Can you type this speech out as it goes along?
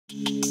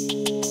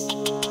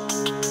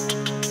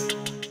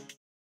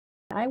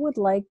I would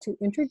like to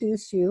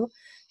introduce you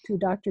to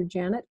Dr.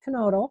 Janet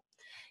Knodel.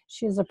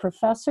 She is a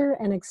professor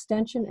and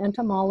extension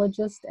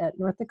entomologist at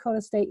North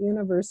Dakota State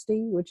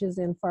University, which is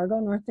in Fargo,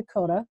 North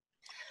Dakota.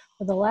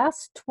 For the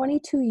last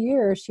 22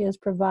 years, she has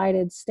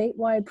provided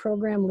statewide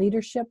program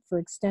leadership for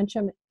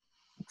extension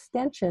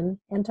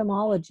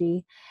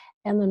entomology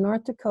and the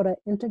North Dakota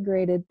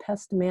Integrated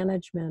Pest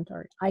Management,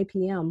 or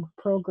IPM,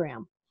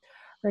 program.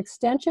 Her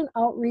extension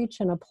outreach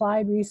and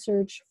applied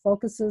research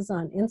focuses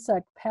on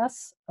insect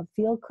pests of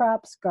field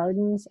crops,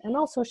 gardens, and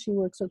also she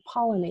works with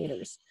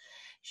pollinators.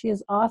 She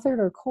has authored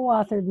or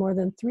co-authored more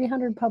than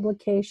 300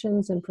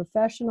 publications in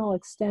professional,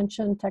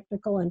 extension,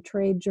 technical, and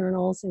trade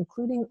journals,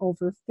 including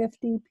over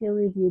 50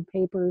 peer-reviewed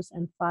papers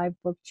and 5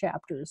 book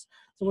chapters.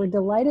 So we're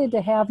delighted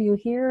to have you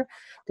here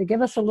to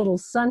give us a little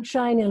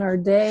sunshine in our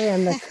day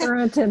and the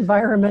current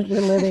environment we're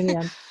living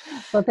in.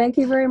 So thank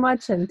you very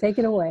much, and take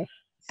it away.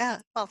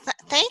 Well,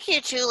 thank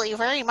you, Julie,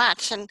 very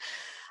much. And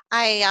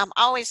I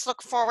always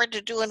look forward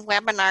to doing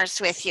webinars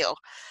with you.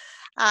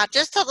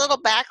 Just a little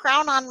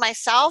background on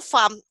myself.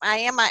 I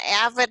am an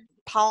avid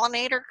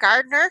pollinator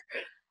gardener,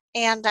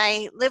 and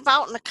I live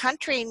out in the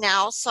country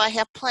now, so I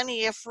have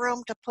plenty of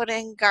room to put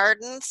in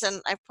gardens,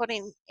 and I'm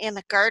putting in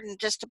a garden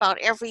just about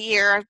every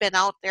year. I've been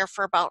out there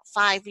for about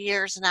 5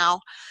 years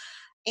now,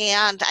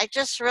 and I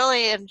just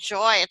really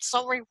enjoy it. It's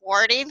so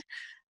rewarding.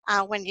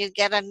 When you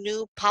get a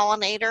new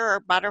pollinator or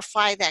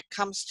butterfly that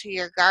comes to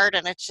your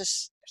garden. It's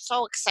just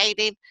so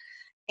exciting,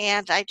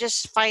 and I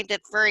just find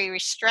it very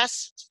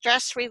stress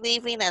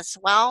relieving as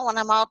well when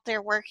I'm out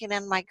there working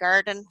in my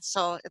garden.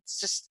 So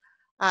it's just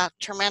a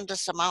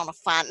tremendous amount of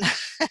fun.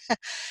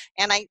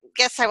 And I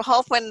guess I'm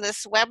hoping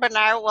this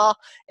webinar will,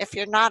 if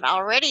you're not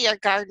already a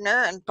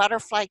gardener and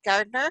butterfly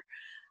gardener,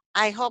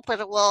 I hope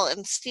it will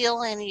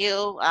instill in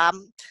you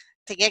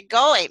to get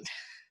going.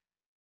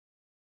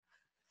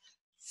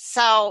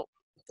 So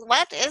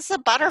what is a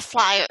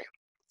butterfly?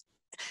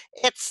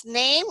 Its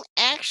name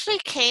actually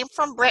came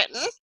from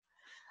Britain.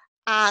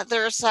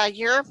 There's a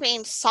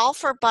European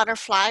sulfur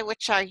butterfly,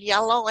 which are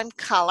yellow in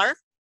color.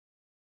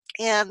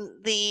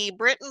 And the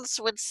Britons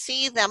would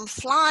see them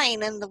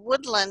flying in the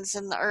woodlands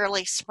in the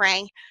early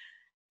spring,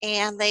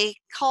 and they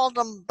called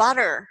them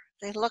butter.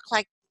 They look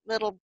like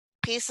little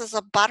pieces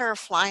of butter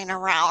flying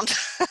around.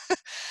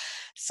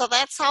 So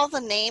that's how the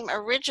name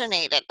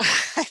originated.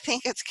 I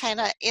think it's kind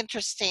of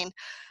interesting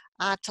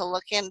to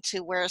look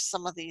into where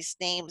some of these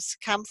names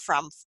come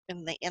from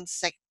in the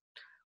insect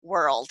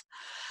world.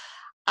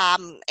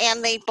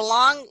 And they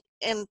belong,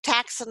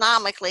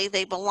 taxonomically,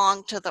 they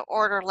belong to the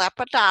order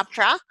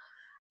Lepidoptera,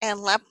 and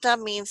lepta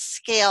means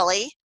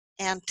scaly,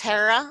 and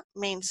ptera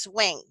means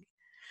wing.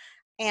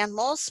 And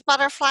most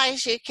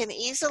butterflies you can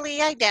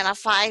easily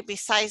identify,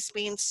 besides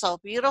being so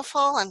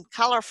beautiful and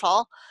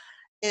colorful,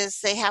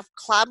 is they have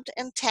clubbed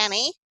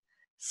antennae,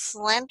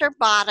 slender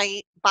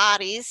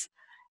bodies,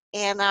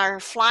 and are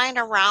flying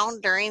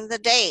around during the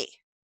day.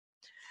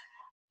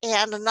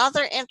 And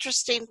another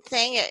interesting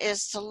thing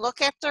is to look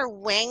at their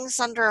wings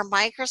under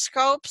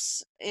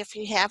microscopes. If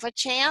you have a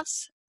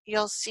chance,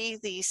 you'll see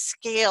these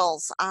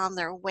scales on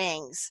their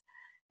wings.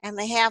 And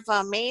they have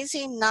an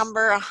amazing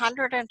number,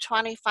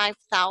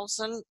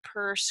 125,000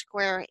 per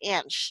square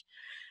inch.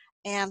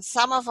 And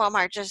some of them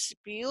are just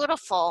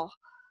beautiful,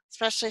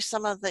 especially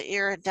some of the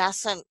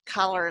iridescent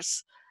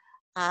colors.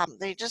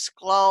 They just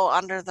glow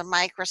under the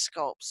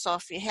microscope. So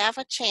if you have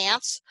a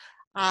chance,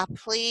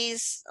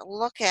 please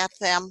look at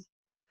them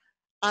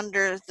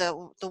under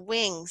the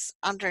wings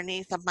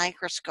underneath a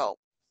microscope.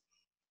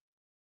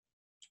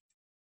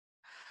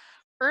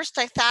 First,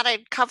 I thought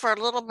I'd cover a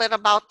little bit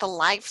about the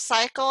life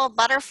cycle of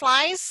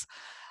butterflies.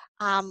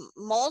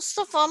 Most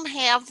of them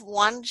have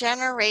one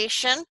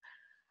generation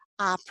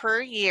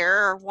per year,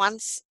 or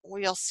once.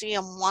 We'll see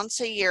them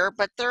once a year,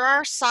 but there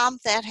are some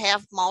that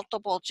have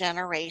multiple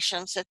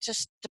generations. It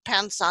just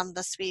depends on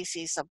the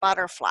species of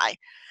butterfly.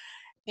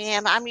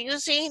 And I'm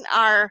using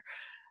our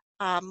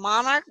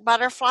monarch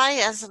butterfly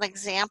as an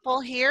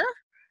example here.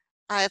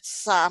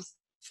 It's a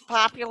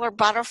popular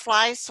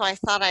butterfly, so I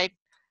thought I'd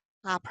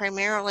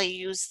primarily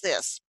use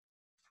this.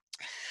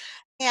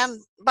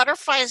 And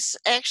butterflies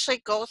actually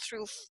go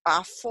through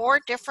 4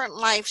 different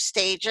life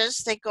stages.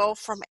 They go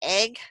from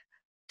egg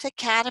to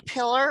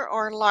caterpillar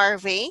or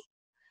larvae,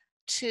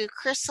 to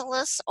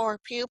chrysalis or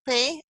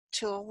pupae,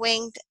 to a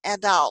winged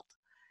adult.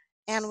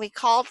 And we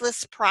call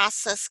this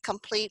process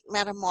complete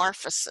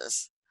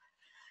metamorphosis.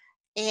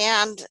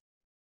 And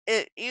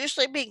it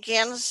usually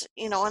begins,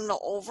 in the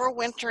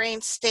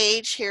overwintering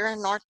stage here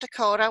in North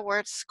Dakota, where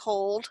it's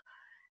cold,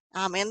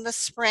 in the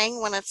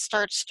spring when it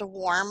starts to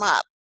warm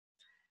up.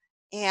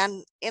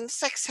 And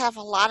insects have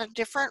a lot of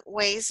different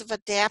ways of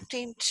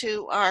adapting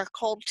to our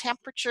cold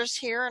temperatures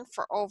here and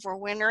for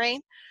overwintering.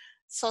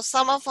 So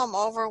some of them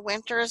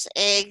overwinter as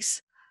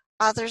eggs,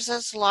 others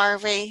as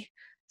larvae,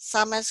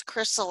 some as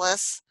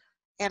chrysalis,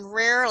 and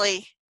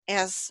rarely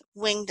as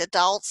winged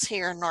adults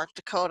here in North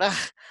Dakota.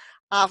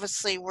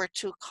 Obviously, we're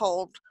too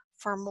cold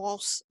for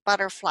most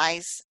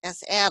butterflies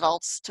as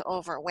adults to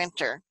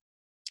overwinter.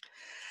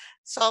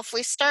 So if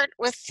we start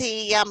with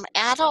the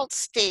adult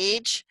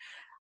stage,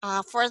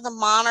 for the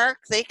monarch,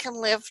 they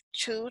can live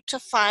 2 to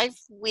 5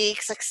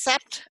 weeks,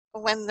 except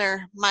when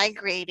they're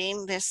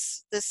migrating.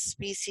 This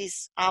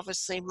species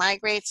obviously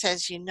migrates,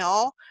 as you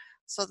know,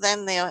 so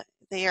then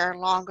they are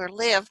longer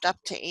lived, up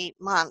to 8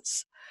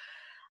 months.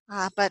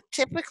 But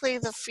typically,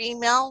 the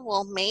female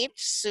will mate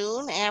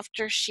soon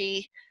after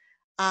she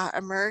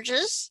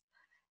emerges,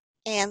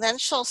 and then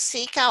she'll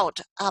seek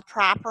out a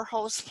proper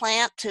host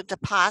plant to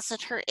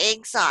deposit her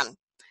eggs on.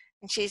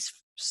 And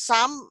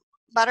some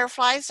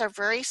butterflies are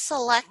very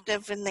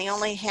selective and they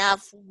only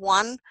have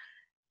one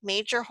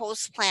major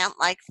host plant,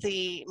 like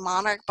the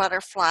monarch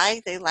butterfly.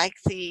 They like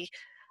the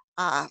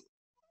uh,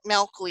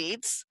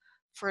 milkweeds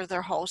for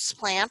their host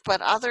plant,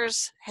 but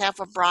others have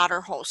a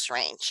broader host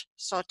range.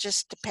 So it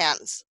just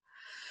depends.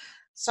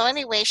 So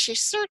anyway, she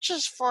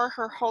searches for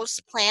her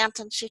host plant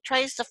and she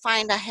tries to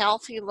find a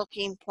healthy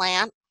looking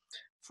plant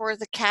for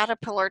the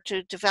caterpillar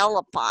to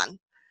develop on.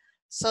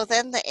 So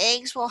then the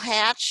eggs will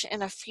hatch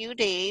in a few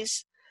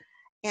days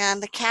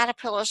and the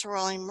caterpillars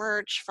will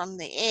emerge from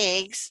the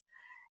eggs,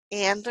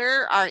 and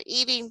there are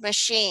eating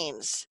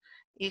machines.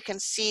 You can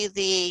see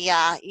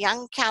the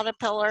young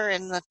caterpillar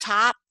in the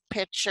top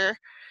picture.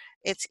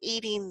 It's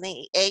eating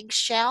the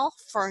eggshell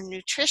for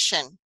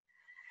nutrition,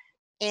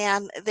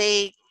 and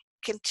they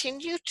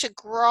continue to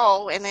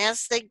grow, and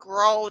as they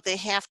grow, they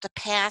have to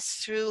pass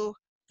through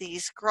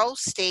these growth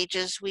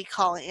stages we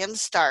call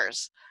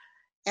instars.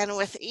 And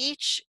with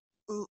each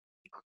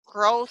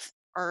growth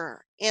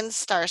or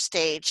instar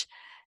stage,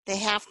 they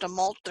have to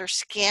molt their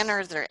skin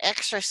or their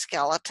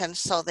exoskeleton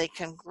so they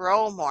can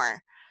grow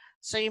more.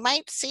 So you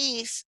might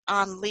see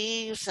on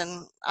leaves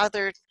and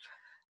other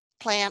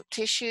plant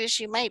tissues,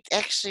 you might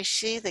actually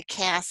see the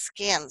cast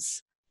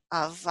skins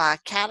of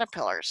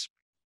caterpillars.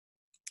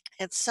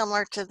 It's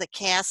similar to the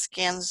cast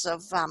skins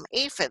of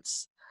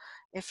aphids,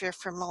 if you're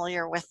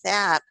familiar with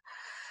that.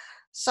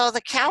 So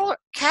the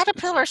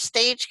caterpillar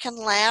stage can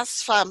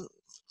last from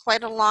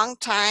quite a long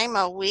time,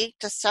 a week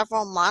to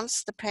several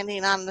months,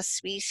 depending on the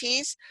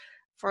species.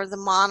 For the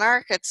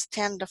monarch, it's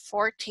 10 to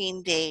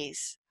 14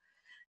 days.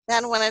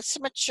 Then when it's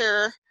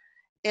mature,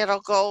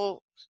 it'll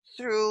go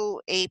through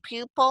a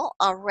pupal,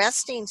 a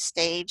resting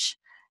stage,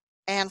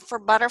 and for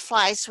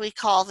butterflies, we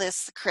call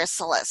this the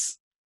chrysalis.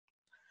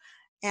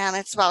 And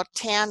it's about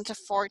 10 to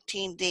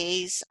 14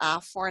 days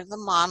for the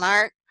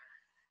monarch.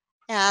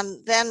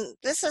 And then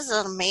this is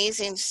an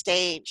amazing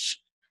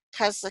stage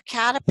because the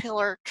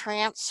caterpillar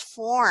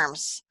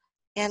transforms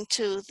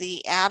into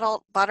the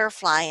adult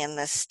butterfly in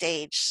this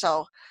stage.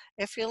 So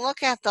if you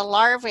look at the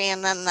larvae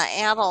and then the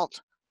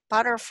adult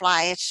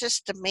butterfly, it's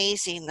just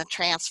amazing the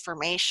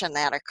transformation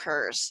that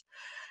occurs.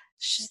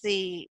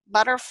 The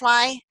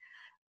butterfly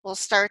will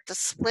start to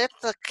split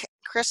the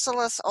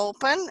chrysalis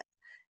open,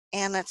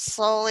 and it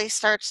slowly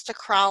starts to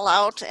crawl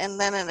out, and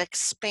then it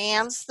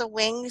expands the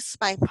wings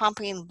by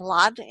pumping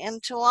blood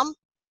into them.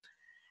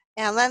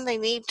 And then they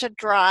need to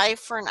dry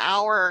for an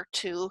hour or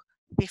two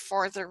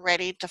before they're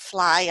ready to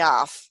fly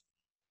off.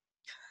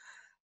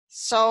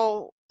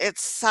 So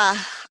it's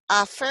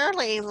a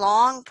fairly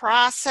long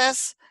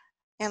process,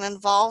 an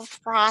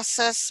involved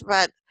process,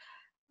 but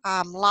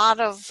a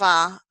lot of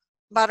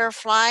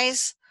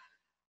butterflies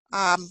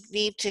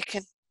need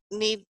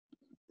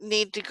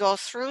to go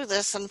through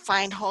this and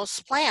find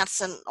host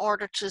plants in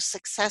order to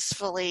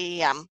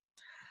successfully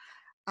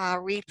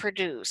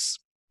reproduce.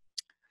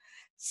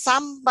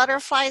 Some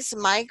butterflies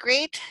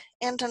migrate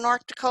into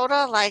North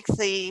Dakota, like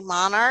the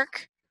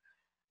monarch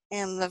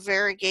and the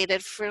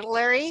variegated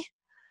fritillary.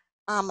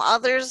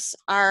 Others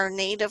are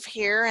native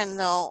here and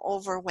they'll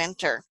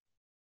overwinter.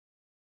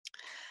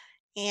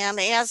 And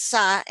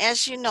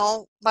as you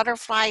know,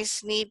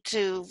 butterflies need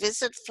to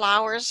visit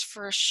flowers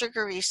for a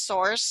sugary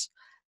source.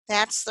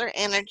 That's their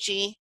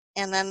energy.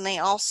 And then they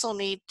also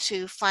need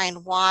to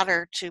find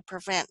water to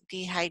prevent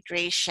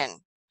dehydration.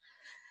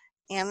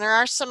 And there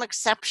are some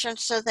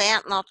exceptions to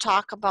that, and I'll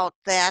talk about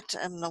that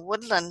in the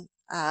woodland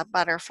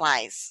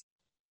butterflies.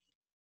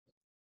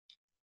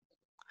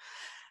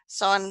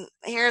 So and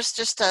here's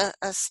just a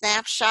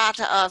snapshot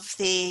of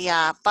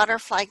the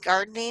butterfly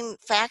gardening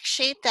fact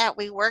sheet that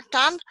we worked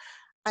on.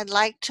 I'd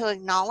like to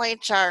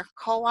acknowledge our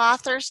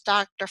co-authors,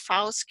 Dr.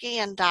 Fauski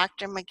and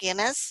Dr.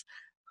 McGinnis,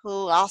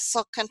 who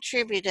also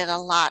contributed a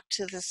lot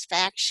to this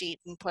fact sheet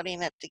and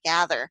putting it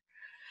together.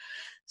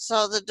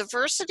 So the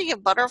diversity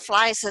of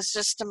butterflies is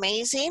just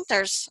amazing.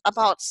 There's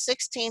about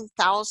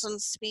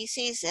 16,000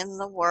 species in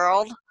the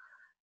world,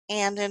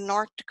 and in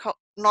North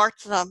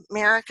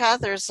America,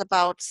 there's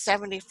about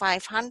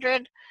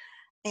 7,500,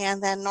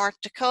 and then North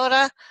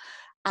Dakota,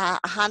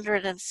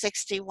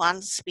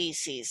 161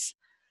 species.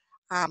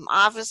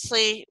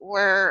 Obviously,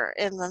 we're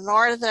in the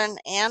northern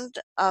end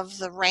of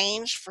the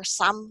range for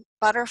some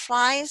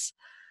butterflies.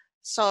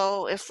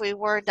 So if we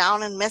were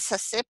down in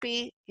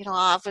Mississippi,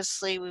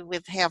 obviously we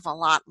would have a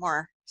lot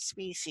more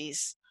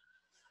species.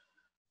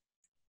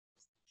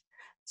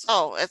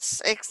 So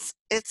it's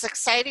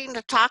exciting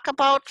to talk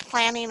about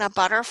planting a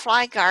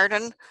butterfly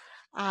garden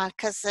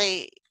because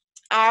they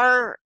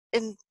are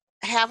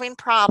having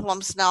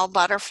problems now,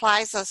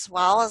 butterflies as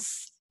well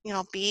as,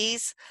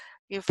 bees.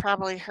 You've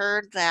probably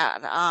heard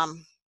that,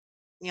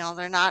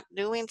 they're not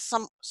doing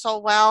so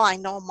well. I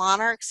know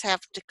monarchs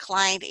have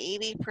declined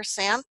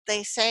 80%,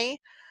 they say,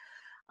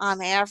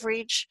 on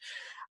average.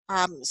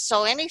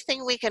 So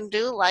anything we can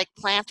do, like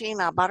planting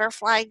a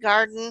butterfly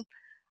garden,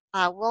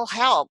 will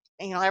help.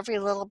 Every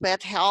little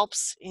bit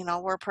helps.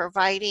 We're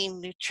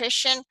providing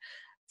nutrition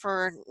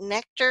for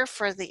nectar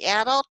for the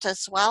adult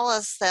as well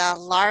as the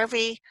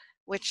larvae,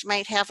 which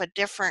might have a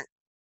different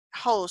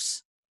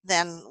host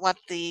than what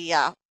the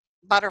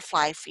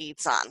butterfly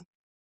feeds on.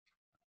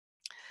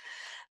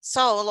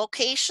 So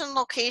location,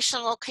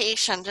 location,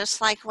 location,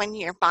 just like when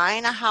you're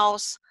buying a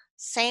house,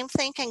 same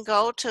thing can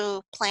go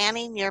to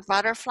planting your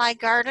butterfly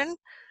garden.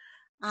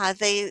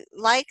 They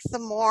like the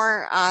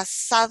more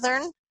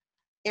southern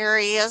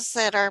areas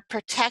that are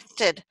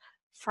protected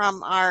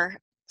from our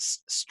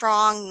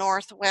strong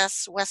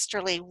northwest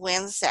westerly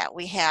winds that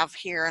we have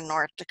here in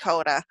North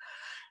Dakota.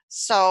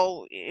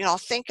 So,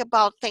 think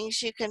about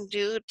things you can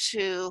do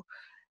to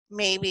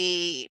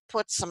maybe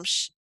put some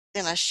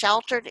in a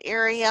sheltered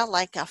area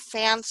like a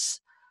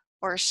fence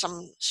or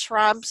some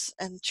shrubs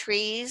and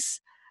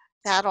trees.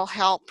 That'll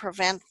help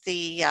prevent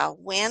the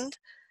wind.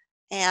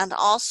 And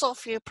also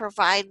if you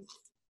provide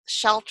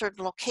sheltered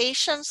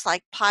locations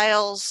like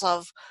piles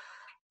of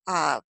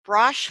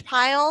brush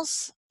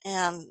piles,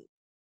 and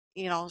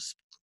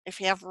if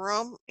you have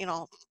room,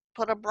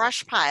 put a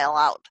brush pile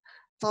out.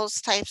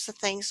 Those types of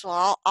things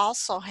will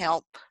also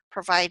help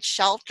provide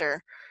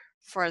shelter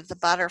for the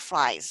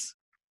butterflies.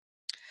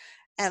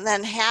 And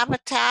then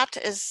habitat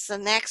is the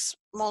next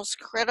most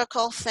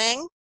critical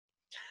thing.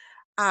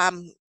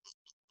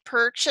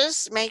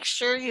 Perches, make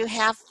sure you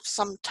have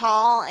some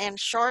tall and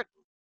short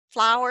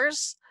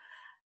flowers,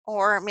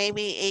 or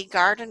maybe a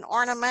garden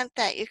ornament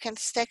that you can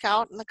stick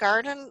out in the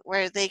garden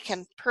where they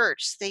can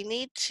perch. They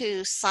need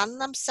to sun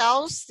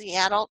themselves, the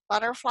adult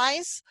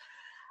butterflies.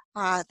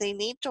 They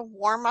need to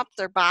warm up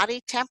their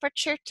body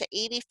temperature to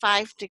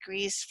 85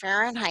 degrees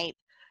Fahrenheit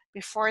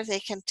before they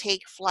can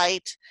take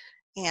flight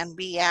and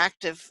be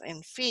active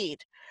and feed.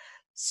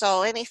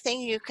 So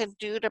anything you can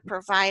do to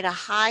provide a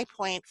high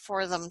point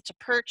for them to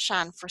perch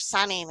on for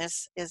sunning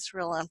is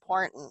real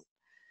important.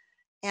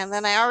 And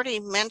then I already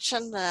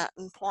mentioned the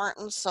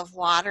importance of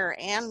water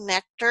and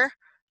nectar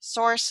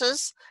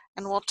sources,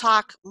 and we'll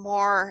talk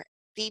more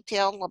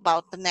detail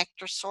about the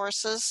nectar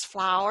sources,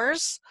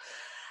 flowers.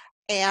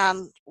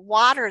 And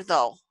water,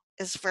 though,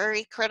 is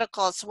very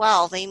critical as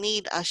well. They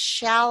need a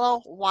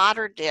shallow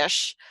water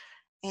dish.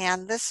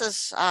 And this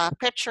is a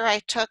picture I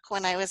took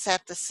when I was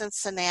at the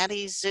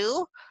Cincinnati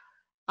Zoo,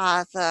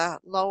 the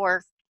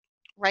lower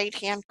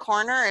right-hand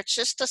corner. It's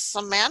just a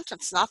cement.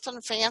 It's nothing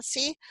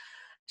fancy,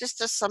 just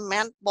a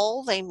cement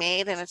bowl they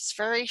made, and it's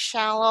very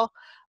shallow,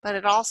 but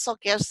it also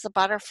gives the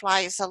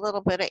butterflies a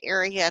little bit of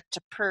area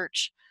to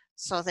perch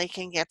so they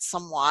can get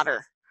some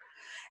water.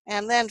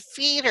 And then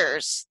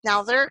feeders.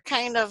 Now they're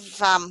kind of,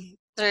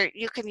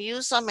 you can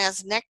use them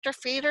as nectar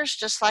feeders,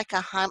 just like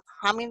a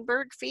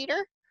hummingbird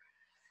feeder.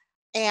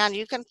 And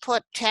you can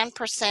put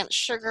 10%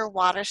 sugar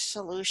water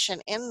solution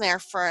in there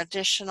for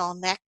additional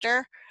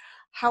nectar.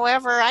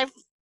 However, I've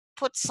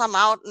put some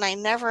out and I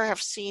never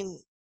have seen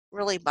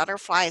really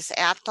butterflies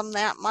at them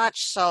that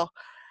much. So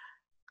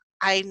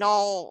I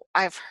know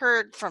I've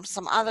heard from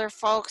some other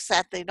folks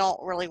that they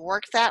don't really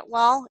work that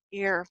well.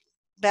 You're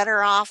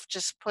better off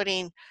just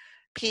putting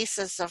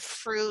pieces of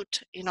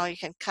fruit. You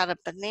can cut a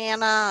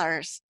banana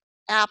or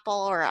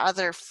apple or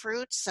other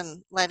fruits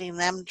and letting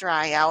them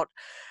dry out.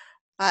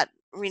 But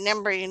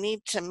remember, you need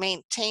to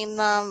maintain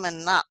them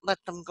and not let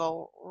them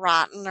go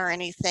rotten or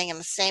anything. And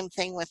the same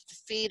thing with the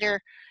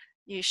feeder.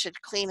 You should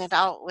clean it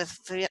out with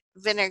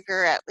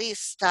vinegar at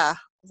least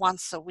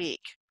once a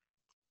week.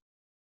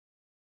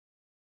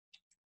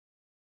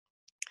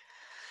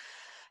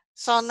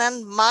 So, and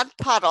then mud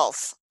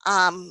puddles.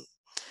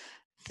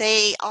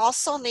 They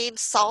also need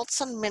salts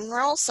and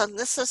minerals, and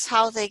this is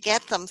how they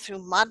get them,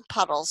 through mud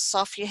puddles. So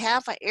if you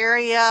have an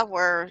area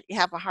where you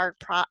have a hard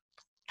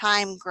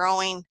time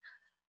growing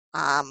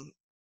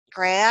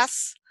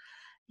grass,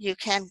 you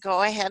can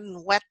go ahead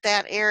and wet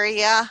that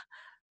area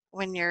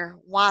when you're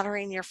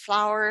watering your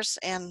flowers,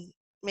 and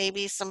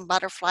maybe some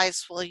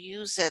butterflies will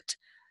use it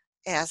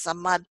as a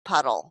mud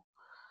puddle.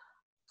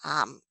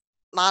 A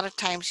lot of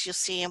times you'll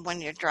see them when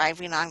you're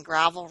driving on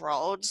gravel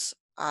roads.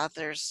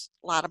 There's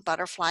a lot of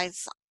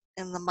butterflies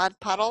in the mud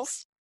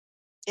puddles.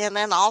 And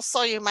then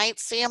also you might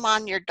see them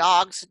on your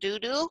dog's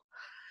doo-doo.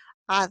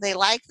 They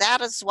like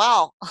that as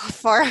well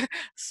for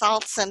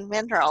salts and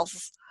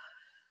minerals.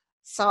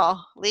 So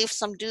leave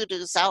some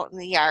doo-doos out in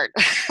the yard.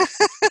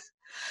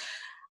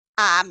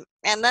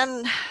 And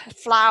then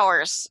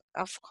flowers.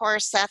 Of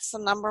course, that's the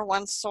number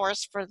one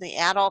source for the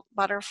adult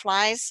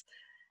butterflies.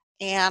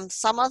 And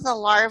some of the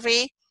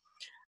larvae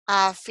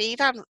feed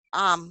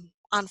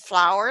on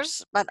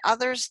flowers, but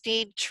others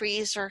need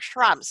trees or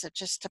shrubs. It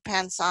just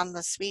depends on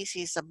the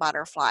species of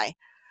butterfly.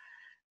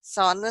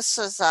 So, and this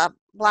is a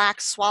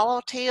black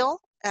swallowtail.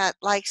 It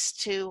likes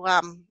to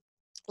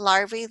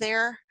larvae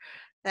there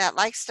that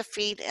likes to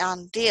feed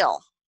on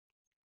dill.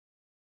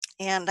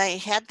 And I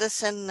had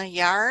this in the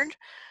yard.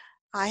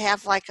 I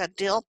have like a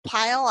dill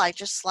pile. I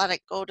just let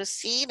it go to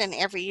seed, and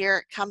every year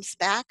it comes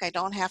back. I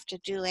don't have to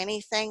do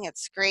anything.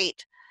 It's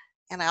great.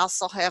 And I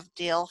also have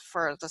dill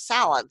for the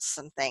salads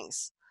and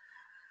things.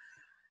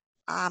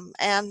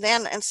 And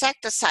then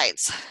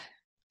insecticides.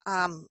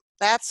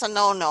 That's a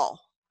no-no,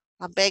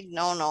 a big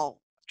no-no.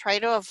 Try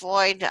to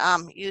avoid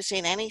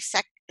using any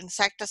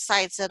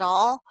insecticides at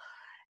all.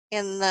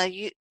 In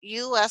the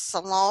U.S.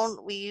 alone,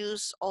 we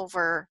use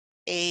over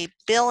 1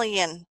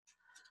 billion,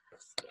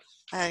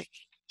 I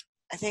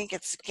think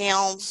it's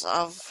gallons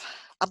of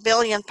 1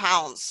 billion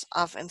pounds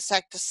of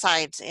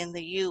insecticides in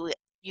the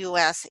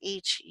U.S.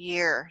 each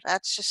year.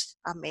 That's just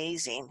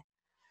amazing.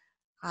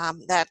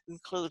 That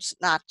includes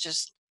not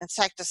just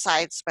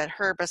insecticides, but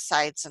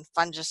herbicides and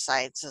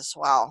fungicides as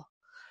well.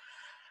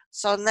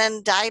 So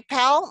then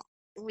dipel,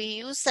 we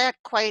use that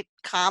quite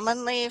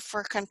commonly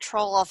for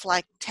control of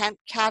like tent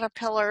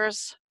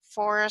caterpillars,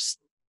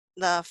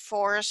 the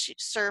Forest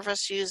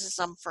Service uses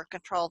them for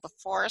control of the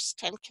forest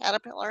tent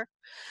caterpillar,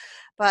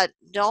 but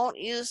don't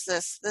use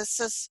this. This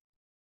is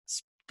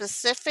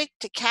specific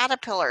to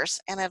caterpillars,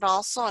 and it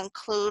also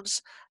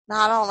includes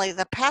not only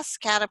the pest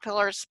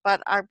caterpillars,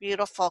 but our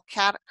beautiful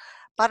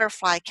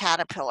butterfly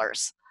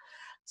caterpillars.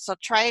 So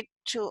try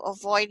to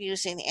avoid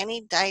using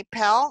any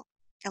dipel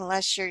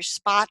unless you're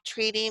spot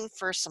treating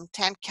for some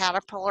tent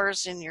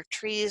caterpillars in your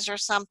trees or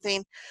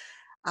something,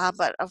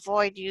 but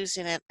avoid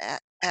using it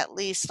at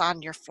least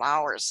on your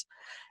flowers.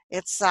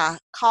 It's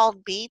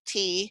called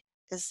BT,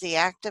 is the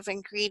active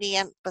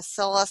ingredient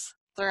Bacillus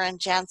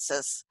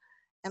thuringiensis,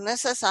 and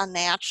this is a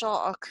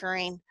natural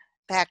occurring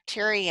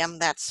bacterium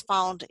that's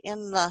found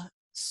in the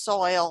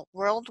soil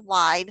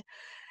worldwide,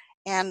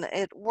 and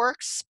it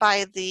works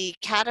by the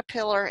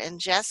caterpillar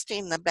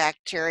ingesting the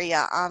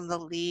bacteria on the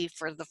leaf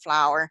or the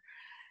flower,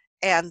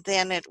 and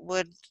then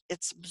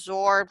it's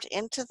absorbed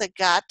into the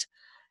gut,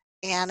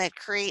 and it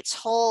creates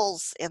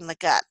holes in the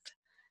gut.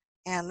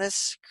 And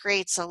this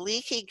creates a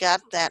leaky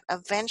gut that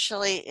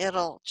eventually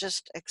it'll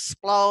just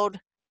explode,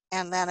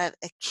 and then it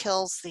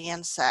kills the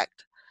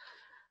insect.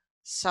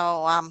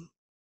 So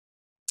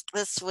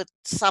this would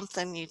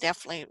something you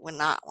definitely would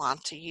not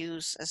want to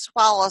use, as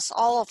well as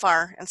all of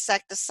our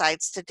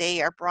insecticides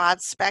today are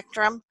broad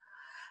spectrum.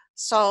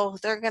 So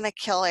they're going to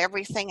kill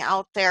everything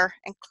out there,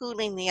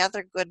 including the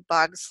other good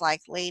bugs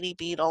like lady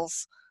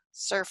beetles,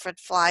 syrphid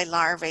fly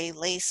larvae,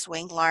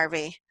 lacewing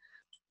larvae.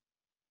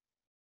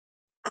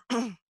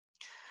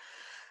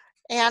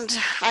 And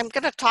I'm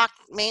going to talk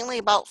mainly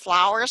about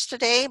flowers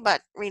today,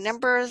 but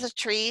remember the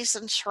trees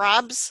and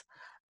shrubs.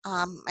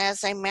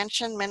 As I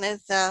mentioned, many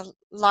of the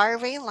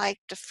larvae like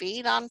to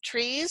feed on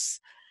trees.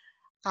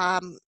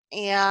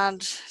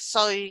 And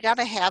so you got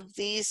to have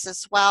these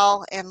as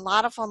well. And a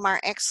lot of them are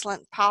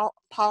excellent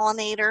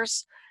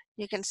pollinators.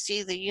 You can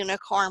see the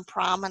unicorn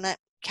prominent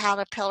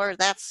caterpillar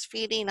that's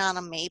feeding on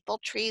a maple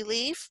tree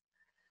leaf.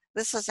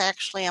 This is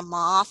actually a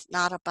moth,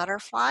 not a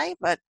butterfly,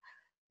 but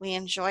we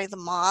enjoy the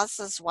moths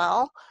as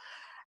well.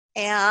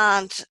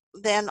 And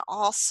then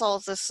also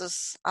this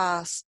is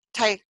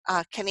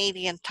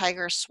Canadian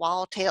tiger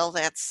swallowtail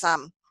that's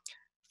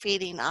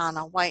feeding on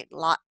a white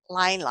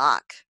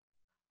lilac.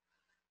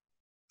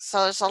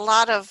 So there's a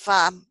lot of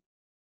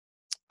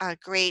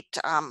great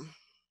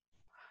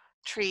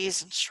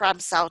trees and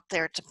shrubs out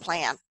there to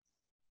plant.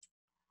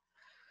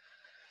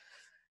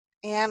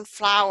 And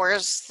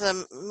flowers,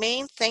 the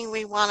main thing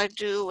we want to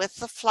do with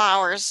the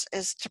flowers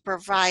is to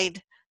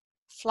provide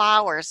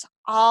flowers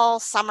all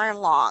summer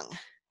long.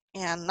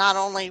 And not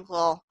only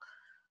will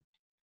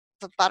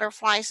the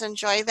butterflies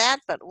enjoy that,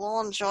 but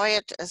we'll enjoy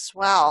it as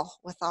well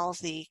with all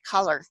the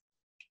color.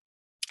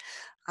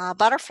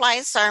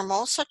 Butterflies are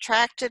most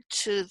attracted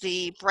to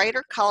the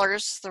brighter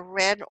colors, the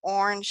red,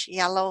 orange,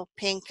 yellow,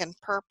 pink, and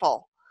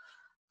purple.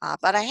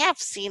 But I have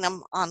seen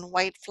them on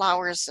white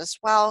flowers as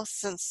well,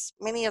 since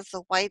many of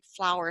the white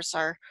flowers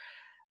are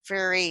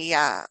very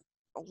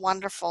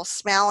wonderful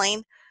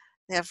smelling.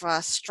 They have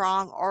a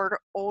strong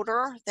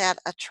odor that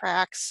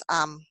attracts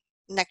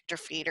nectar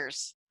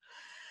feeders.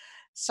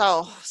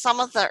 So some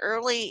of the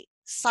early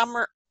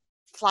summer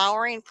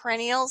flowering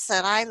perennials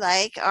that I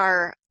like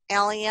are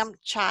allium,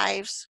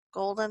 chives,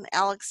 golden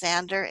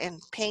alexander,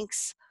 and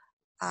pinks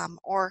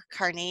or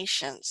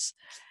carnations.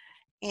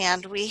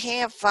 And we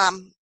have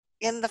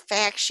in the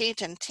fact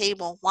sheet in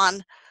table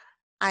 1,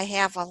 I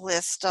have a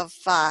list of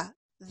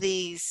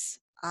these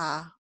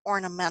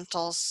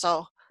ornamentals,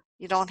 so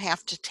you don't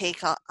have to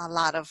take a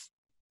lot of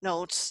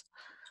notes.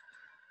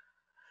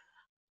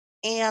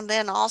 And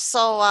then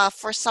also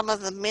for some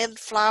of the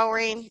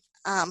mid-flowering,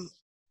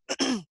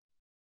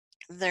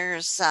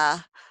 there's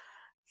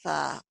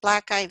the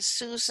black-eyed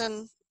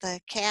Susan, the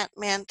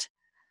catmint,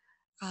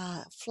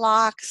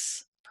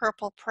 phlox,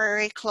 purple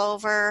prairie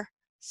clover,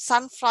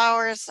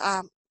 sunflowers,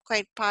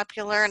 quite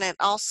popular, and it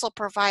also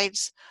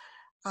provides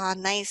a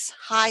nice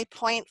high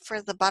point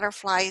for the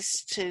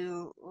butterflies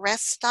to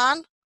rest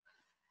on.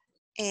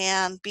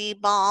 And bee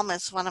balm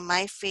is one of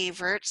my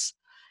favorites.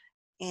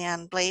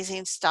 and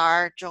blazing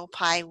star, Joe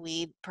Pye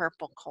weed,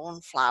 purple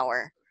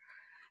coneflower.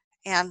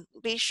 And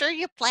be sure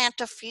you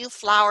plant a few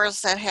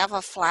flowers that have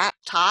a flat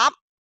top.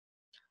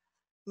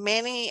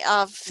 Many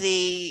of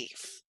the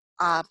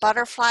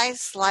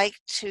butterflies like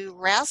to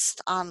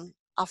rest on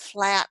a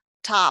flat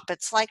top.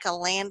 It's like a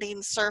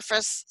landing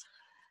surface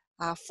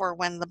for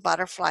when the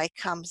butterfly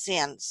comes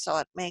in, so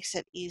it makes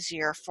it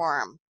easier for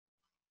them.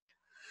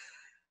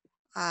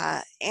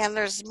 And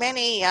there's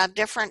many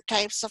different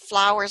types of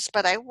flowers,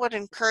 but I would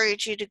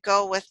encourage you to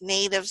go with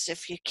natives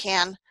if you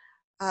can.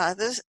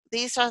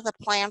 These are the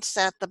plants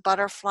that the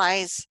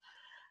butterflies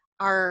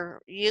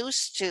are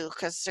used to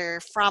because they're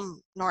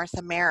from North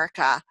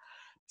America.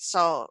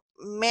 So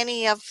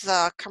many of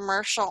the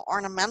commercial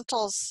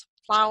ornamentals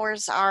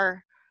flowers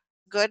are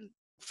good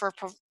for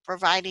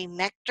providing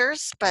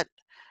nectars, but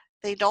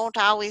they don't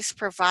always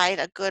provide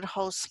a good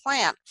host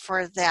plant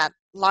for that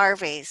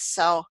larvae.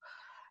 So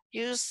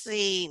use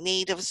the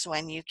natives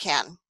when you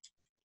can.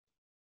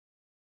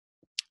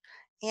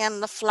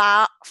 And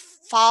the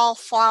fall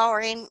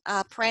flowering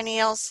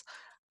perennials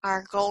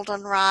are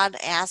goldenrod,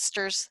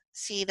 asters,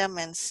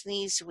 sedum, and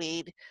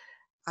sneezeweed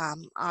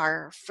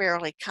are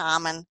fairly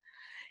common.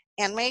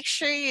 And make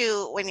sure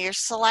you, when you're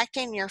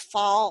selecting your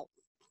fall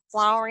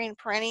flowering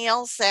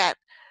perennials, that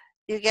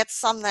you get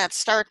some that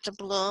start to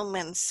bloom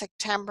in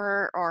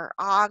September or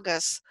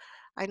August.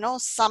 I know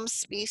some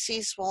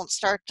species won't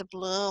start to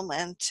bloom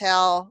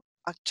until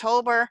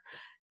October,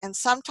 and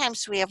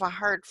sometimes we have a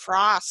hard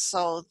frost,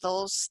 so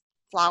those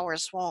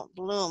flowers won't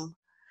bloom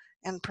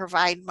and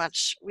provide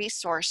much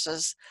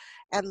resources.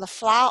 And the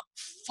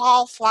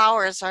fall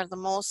flowers are the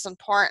most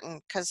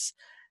important because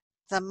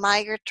the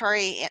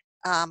migratory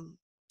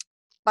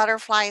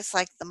butterflies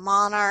like the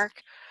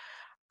monarch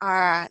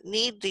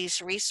need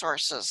these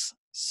resources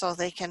so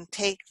they can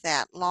take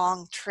that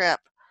long trip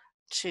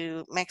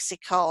to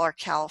Mexico or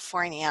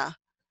California.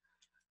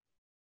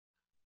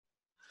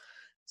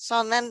 So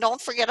and then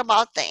don't forget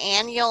about the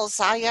annuals.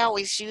 I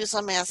always use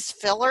them as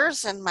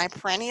fillers in my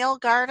perennial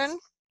garden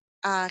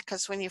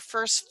because when you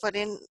first put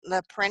in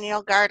the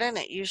perennial garden,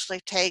 it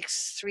usually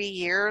takes 3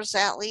 years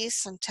at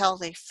least until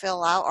they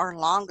fill out, or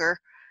longer,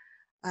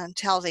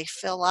 until they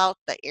fill out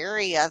the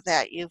area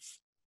that you've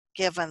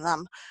given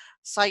them.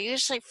 So I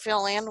usually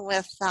fill in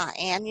with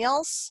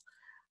annuals,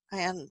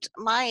 and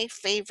my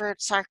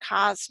favorites are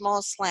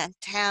Cosmos,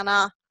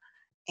 Lantana,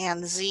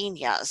 and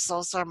Zinnias.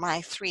 Those are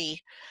my three,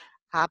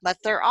 but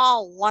they're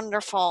all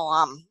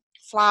wonderful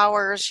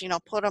flowers.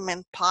 Put them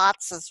in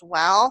pots as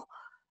well,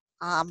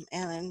 and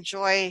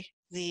enjoy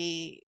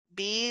the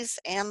bees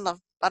and the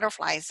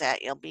butterflies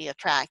that you'll be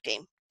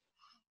attracting.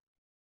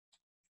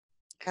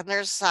 And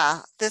there's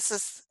this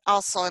is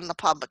also in the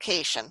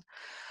publication.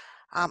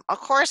 Of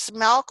course,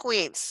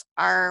 milkweeds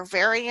are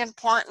very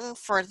important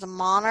for the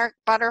monarch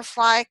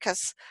butterfly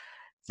because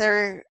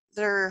they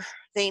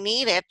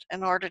need it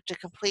in order to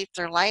complete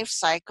their life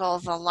cycle.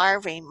 The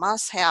larvae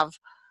must have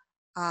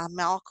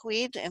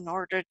milkweed in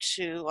order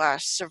to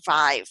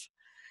survive.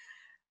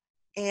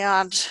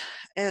 And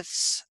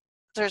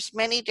there's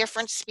many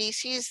different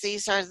species.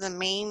 These are the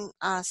main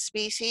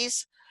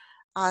species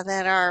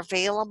that are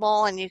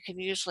available, and you can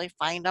usually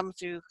find them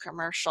through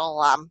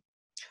commercial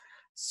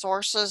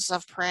sources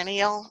of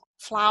perennial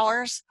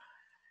flowers.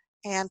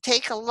 And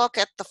take a look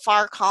at the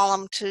far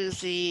column to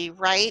the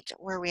right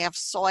where we have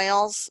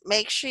soils.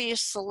 Make sure you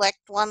select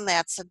one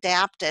that's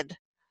adapted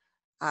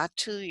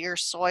to your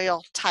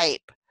soil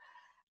type.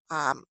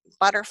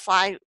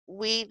 Butterfly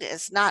weed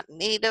is not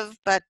native,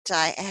 but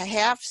I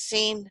have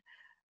seen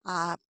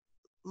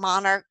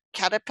monarch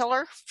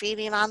caterpillar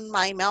feeding on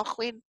my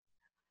milkweed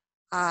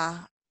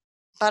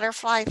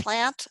butterfly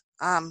plant.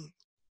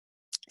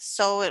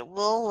 So it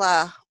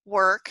will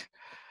work.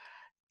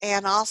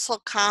 And also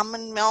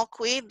common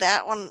milkweed,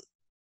 that one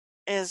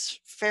is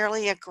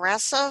fairly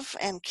aggressive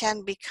and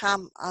can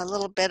become a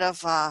little bit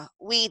of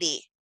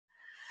weedy.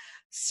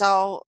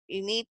 So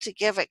you need to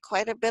give it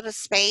quite a bit of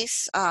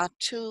space,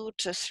 2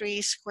 to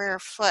 3 square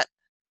foot.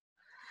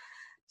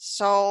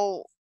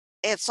 So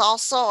it's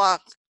also a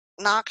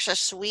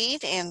noxious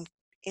weed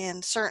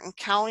in certain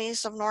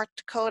counties of North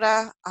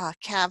Dakota,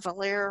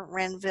 Cavalier,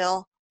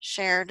 Renville,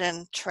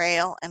 Sheridan,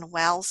 Trail, and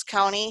Wells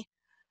County.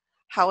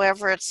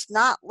 However, it's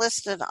not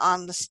listed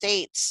on the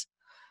state's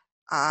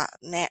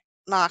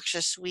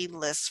noxious weed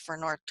list for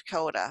North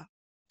Dakota.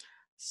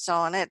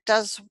 So, and it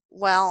does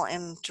well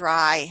in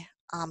dry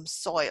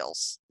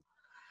soils.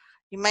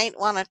 You might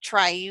want to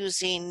try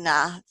using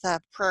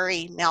the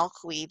prairie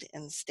milkweed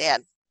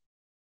instead.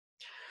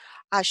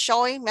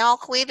 Showy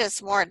milkweed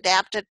is more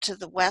adapted to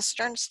the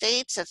western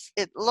states.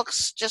 It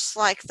looks just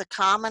like the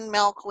common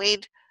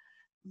milkweed,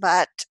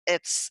 but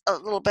it's a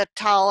little bit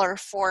taller,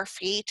 4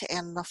 feet,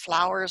 and the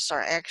flowers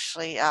are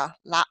actually a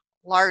lot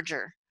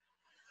larger.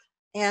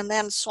 And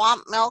then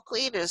swamp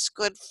milkweed is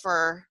good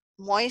for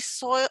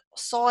moist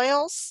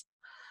soils.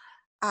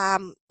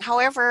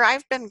 However,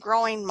 I've been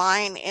growing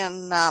mine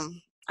in,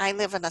 I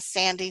live in a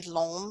sandy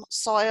loam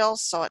soil,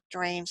 so it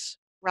drains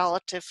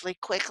relatively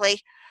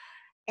quickly.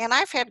 and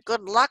I've had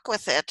good luck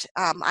with it.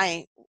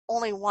 I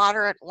only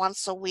water it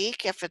once a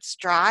week if it's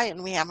dry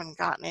and we haven't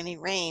gotten any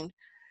rain.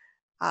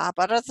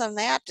 But other than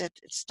that,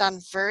 it's done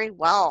very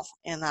well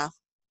in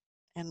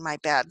my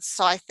beds.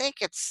 So I think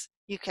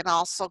you can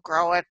also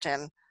grow it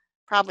in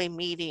probably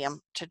medium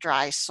to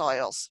dry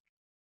soils.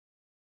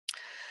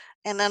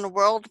 And then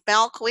world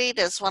milkweed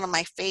is one of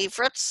my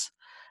favorites.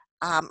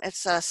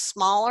 It's a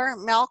smaller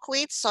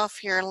milkweed, so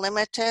if you're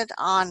limited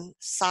on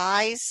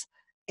size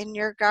in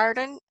your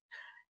garden,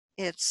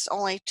 it's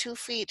only 2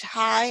 feet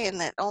high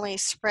and it only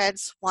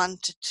spreads 1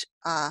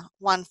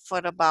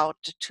 foot about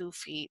to 2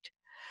 feet.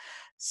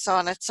 So,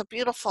 and it's a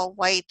beautiful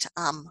white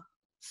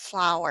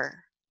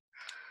flower.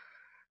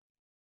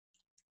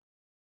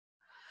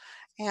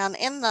 And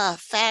in the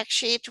fact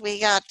sheet, we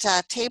got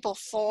table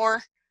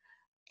 4,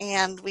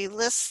 and we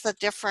list the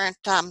different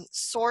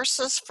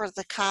sources for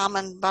the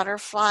common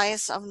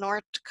butterflies of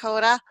North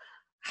Dakota.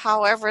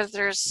 However,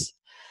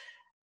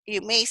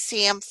 you may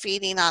see them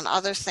feeding on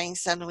other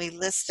things than we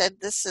listed.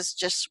 This is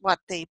just what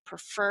they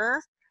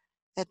prefer.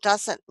 It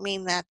doesn't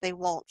mean that they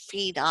won't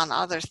feed on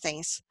other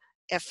things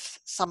if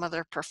some of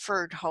their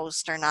preferred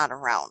hosts are not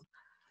around.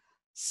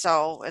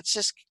 So it's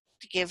just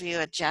to give you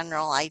a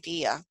general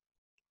idea.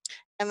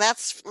 And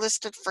that's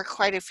listed for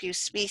quite a few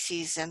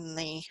species in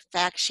the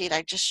fact sheet.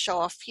 I just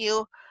show a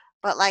few,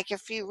 but like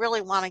if you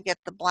really want to get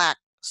the black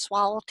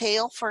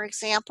swallowtail, for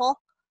example,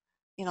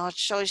 it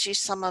shows you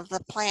some of the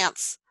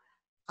plants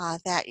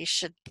that you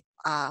should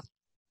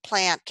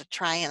plant to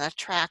try and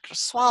attract a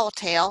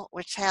swallowtail,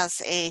 which has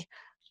a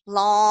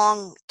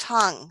long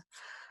tongue.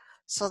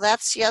 So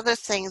that's the other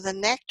thing. The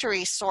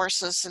nectary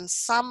sources in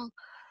some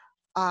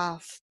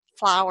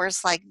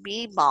flowers like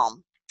bee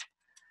balm,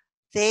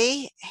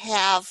 they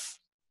have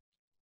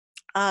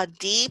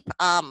deep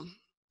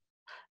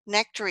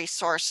nectary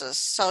sources.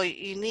 So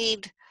you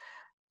need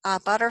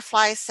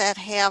butterflies that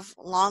have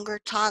longer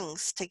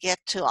tongues to get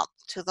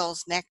to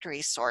those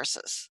nectary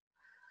sources.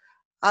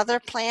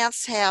 Other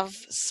plants have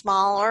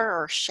smaller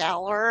or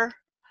shallower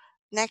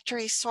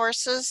nectary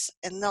sources,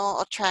 and they'll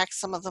attract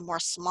some of the more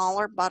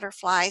smaller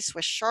butterflies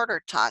with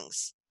shorter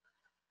tongues,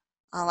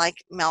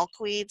 like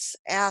milkweeds,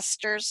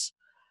 asters.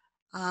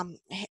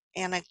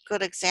 And a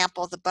good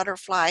example of the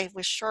butterfly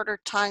with shorter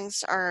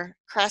tongues are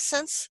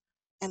crescents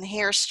and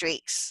hair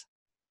streaks.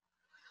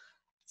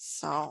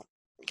 So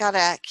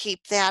gotta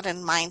keep that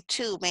in mind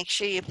too. Make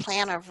sure you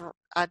plant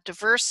a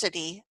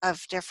diversity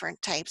of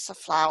different types of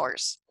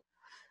flowers.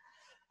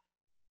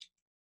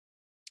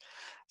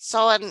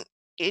 And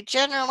you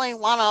generally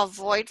want to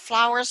avoid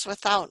flowers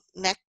without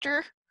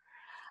nectar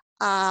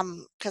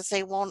because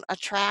they won't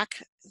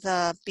attract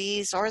the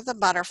bees or the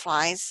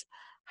butterflies.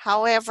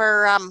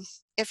 However,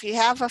 if you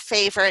have a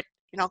favorite,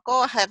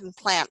 go ahead and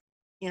plant,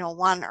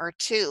 1 or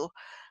 2.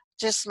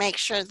 Just make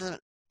sure that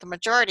the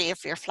majority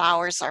of your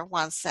flowers are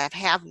ones that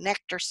have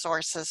nectar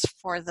sources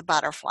for the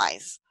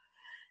butterflies.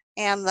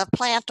 And the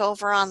plant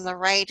over on the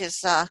right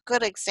is a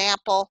good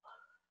example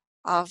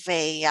of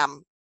a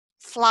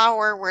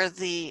flower where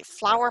the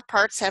flower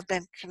parts have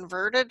been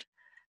converted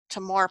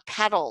to more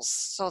petals.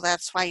 So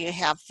that's why you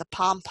have the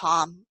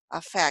pom-pom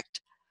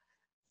effect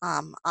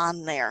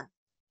on there.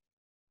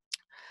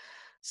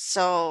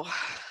 So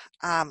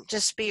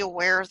just be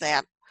aware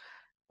that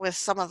with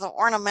some of the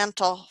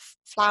ornamental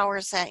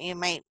flowers that you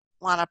might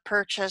want to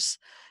purchase,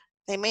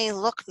 they may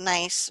look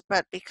nice,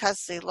 but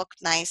because they look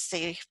nice,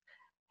 they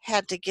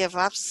had to give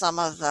up some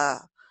of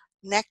the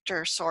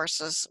nectar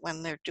sources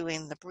when they're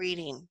doing the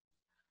breeding.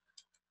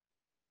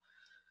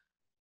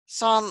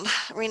 So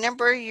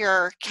remember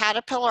your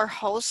caterpillar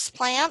host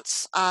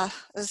plants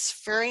is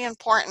very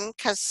important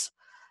because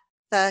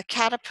the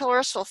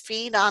caterpillars will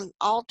feed on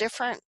all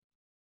different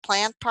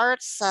plant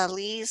parts,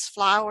 leaves,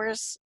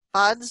 flowers,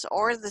 buds,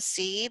 or the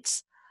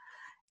seeds.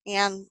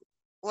 And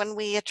when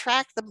we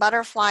attract the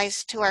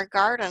butterflies to our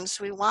gardens,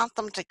 we want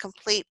them to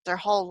complete their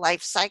whole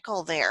life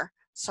cycle there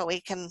so we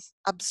can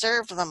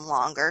observe them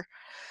longer.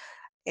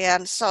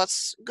 And so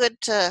it's good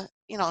to,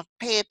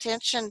 pay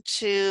attention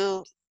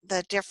to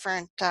the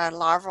different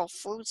larval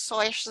food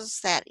sources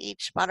that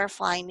each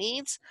butterfly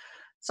needs.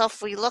 So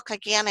if we look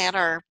again at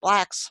our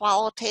black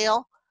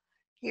swallowtail,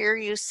 here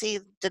you see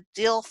the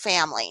dill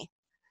family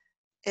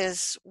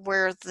is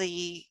where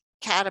the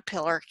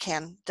caterpillar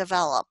can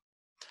develop.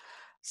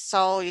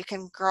 So you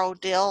can grow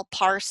dill,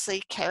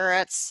 parsley,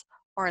 carrots,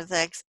 or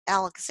the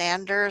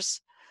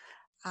Alexanders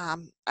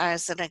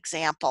as an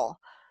example.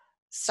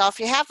 So if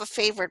you have a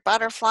favorite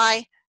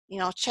butterfly,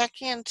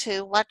 check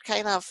into what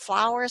kind of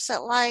flowers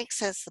it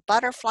likes as the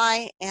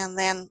butterfly, and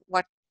then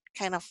what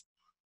kind of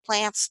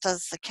plants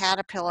does the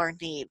caterpillar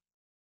need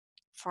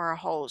for a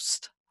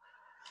host.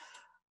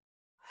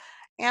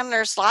 And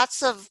there's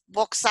lots of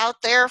books out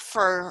there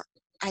for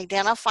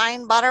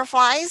identifying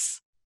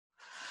butterflies.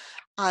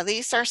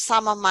 These are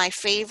some of my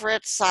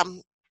favorites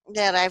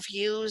that I've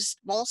used.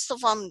 Most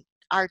of them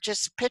are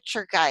just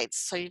picture guides.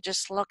 So you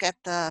just look at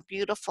the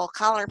beautiful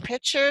color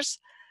pictures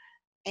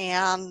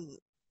and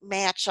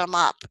match them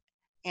up.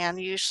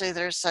 And usually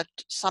there's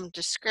some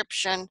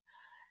description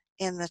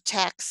in the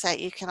text that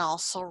you can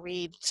also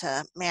read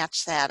to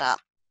match that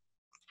up.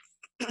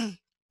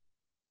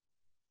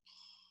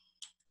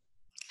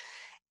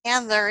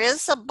 And there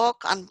is a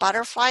book on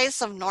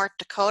butterflies of North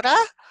Dakota.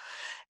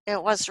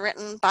 It was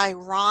written by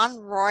Ron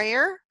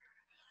Royer,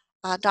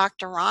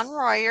 Dr. Ron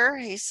Royer.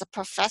 He's a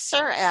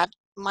professor at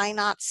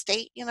Minot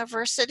State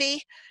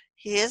University.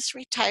 He is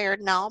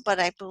retired now, but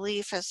I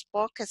believe his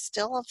book is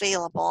still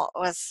available. It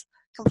was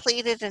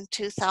completed in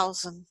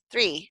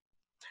 2003.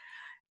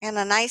 And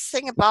the nice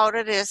thing about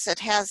it is it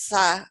has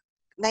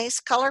nice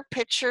color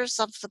pictures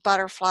of the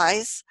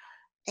butterflies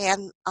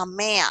and a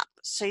map,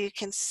 so you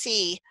can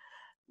see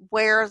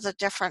where the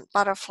different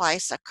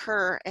butterflies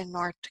occur in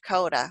North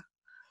Dakota.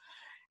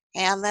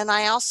 And then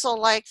I also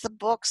like the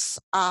books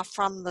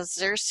from the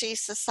Xerces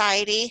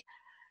Society.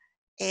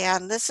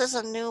 And this is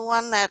a new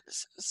one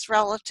that's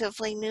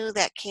relatively new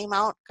that came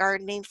out,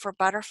 Gardening for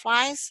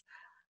Butterflies.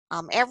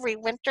 Every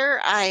winter,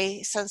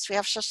 since we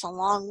have such a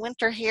long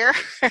winter here,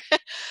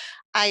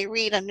 I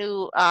read a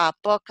new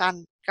book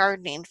on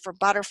gardening for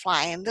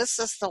butterfly. And this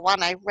is the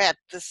one I read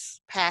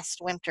this past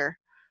winter.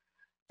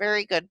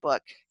 Very good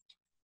book.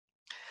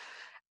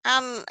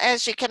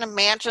 As you can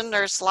imagine,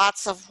 there's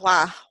lots of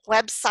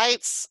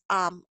websites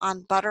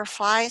on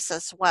butterflies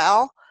as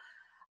well.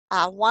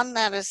 One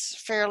that is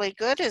fairly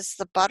good is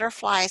the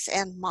Butterflies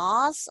and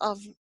Moths of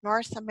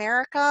North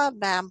America,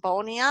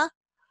 Bambonia.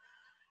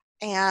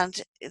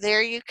 And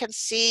there you can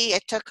see,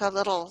 it took a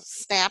little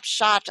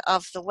snapshot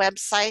of the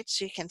website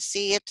so you can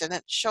see it, and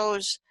it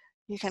shows,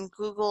 you can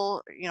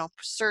Google,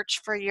 search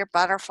for your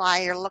butterfly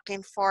you're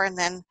looking for and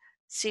then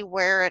see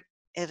where it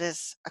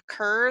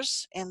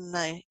occurs in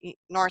the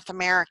North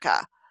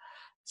America.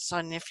 So,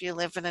 and if you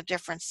live in a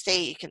different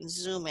state, you can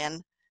zoom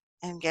in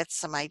and get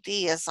some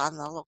ideas on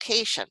the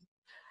location.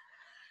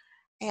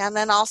 And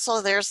then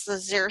also there's the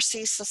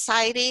Xerces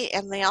Society,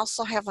 and they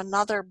also have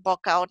another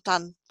book out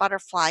on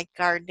butterfly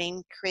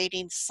gardening,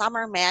 creating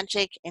summer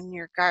magic in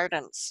your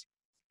gardens.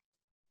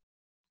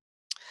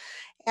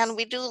 And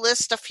we do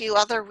list a few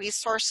other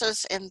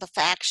resources in the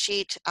fact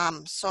sheet,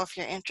 so if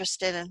you're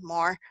interested in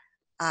more,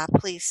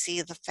 please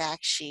see the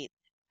fact sheet.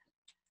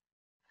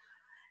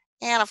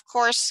 And of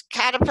course,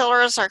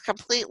 caterpillars are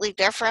completely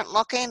different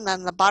looking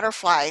than the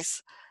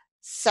butterflies.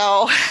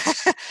 So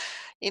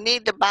you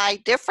need to buy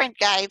different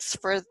guides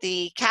for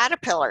the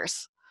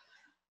caterpillars.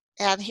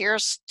 And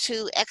here's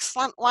two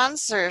excellent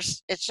ones.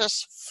 It's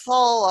just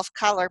full of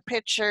color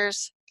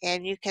pictures,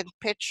 and you can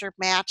picture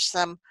match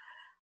them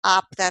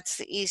up. That's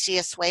the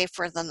easiest way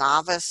for the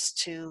novice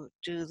to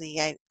do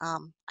the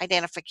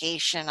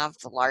identification of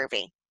the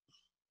larvae.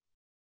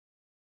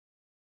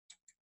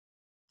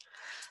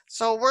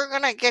 So we're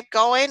going to get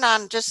going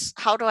on just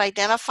how to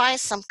identify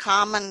some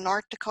common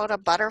North Dakota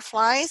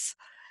butterflies.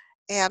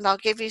 And I'll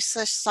give you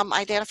some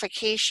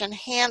identification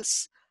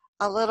hints,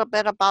 a little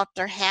bit about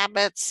their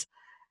habits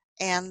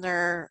and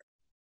their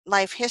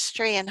life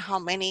history and how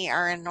many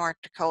are in North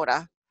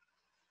Dakota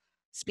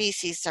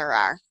species there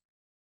are.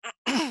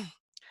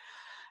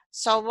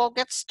 So we'll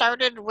get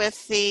started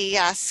with the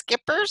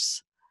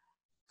skippers.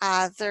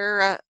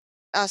 They're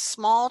a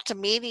small to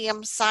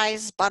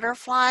medium-sized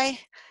butterfly,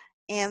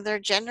 and they're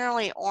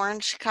generally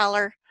orange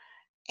color,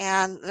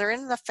 and they're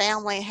in the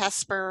family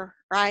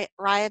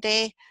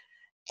Hesperidae,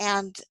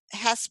 and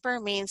Hesper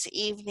means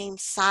evening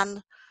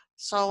sun.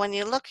 So when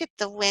you look at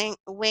the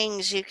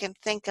wings, you can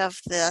think of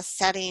the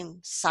setting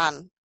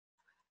sun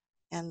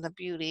and the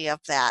beauty of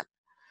that.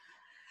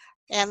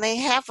 And they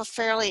have a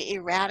fairly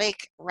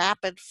erratic,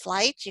 rapid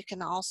flight. You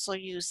can also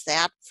use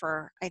that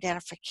for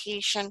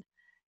identification.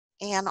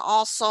 And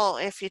also,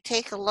 if you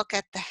take a look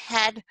at the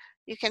head,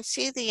 you can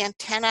see the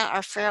antennae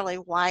are fairly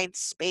wide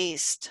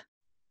spaced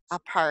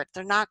apart.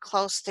 They're not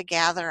close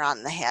together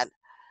on the head.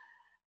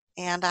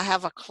 And I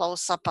have a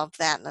close-up of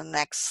that in the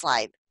next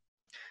slide.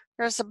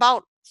 There's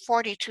about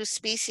 42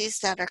 species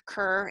that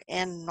occur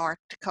in North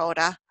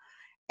Dakota.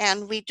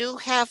 And we do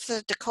have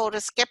the Dakota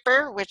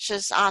skipper, which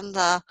is on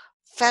the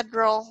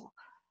federal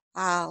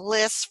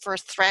list for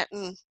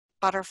threatened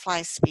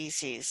butterfly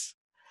species.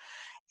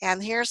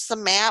 And here's the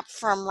map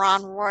from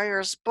Ron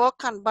Royer's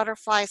book on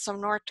butterflies of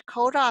North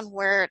Dakota on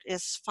where it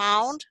is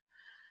found.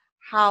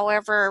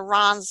 However,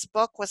 Ron's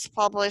book was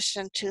published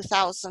in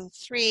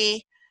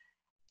 2003,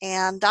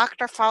 and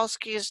Dr.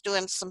 Fauske is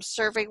doing some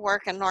survey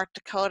work in North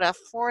Dakota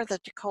for the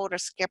Dakota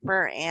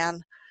skipper,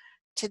 and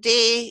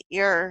today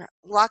you're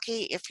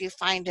lucky if you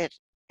find it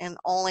in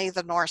only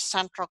the north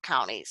central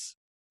counties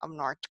of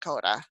North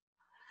Dakota.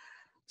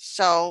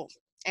 So,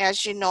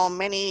 as you know,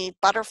 many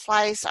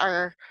butterflies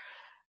are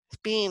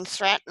being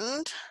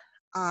threatened,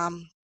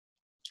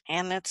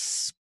 and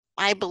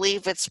I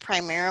believe it's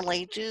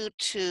primarily due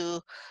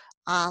to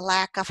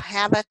lack of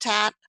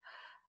habitat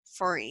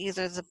for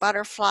either the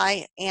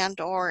butterfly and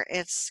or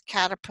its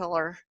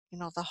caterpillar,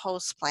 the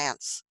host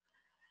plants.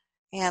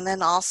 And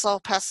then also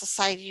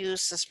pesticide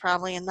use is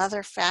probably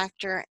another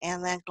factor,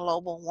 and then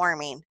global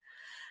warming.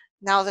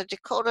 Now the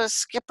Dakota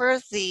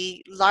skipper,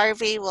 the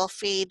larvae will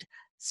feed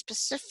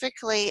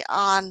specifically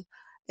on,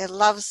 it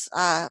loves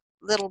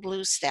little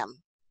blue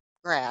stem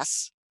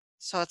grass.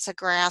 So it's a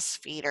grass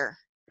feeder.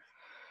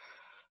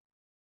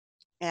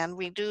 And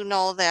we do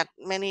know that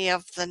many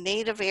of the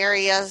native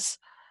areas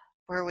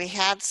where we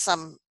had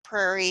some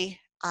prairie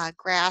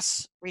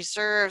grass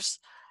reserves,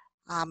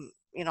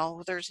 you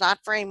know, there's not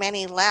very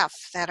many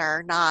left that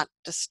are not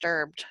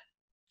disturbed.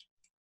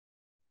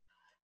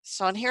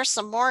 So, and here's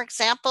some more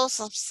examples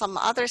of some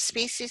other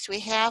species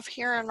we have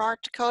here in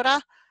North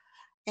Dakota.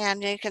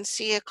 And you can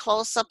see a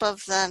close-up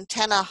of the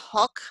antenna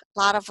hook. A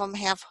lot of them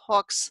have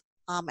hooks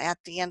at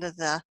the end of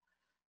the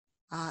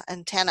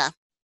antenna.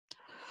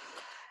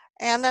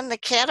 And then the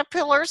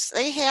caterpillars,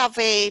 they have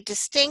a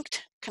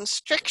distinct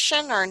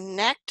constriction or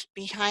neck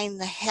behind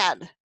the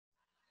head.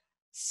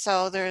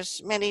 So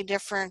there's many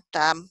different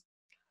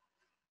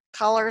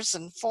colors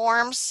and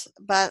forms,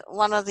 but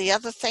one of the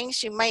other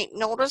things you might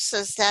notice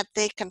is that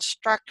they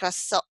construct a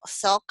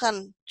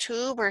silken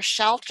tube or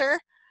shelter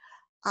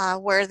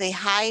where they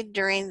hide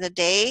during the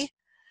day.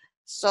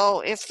 So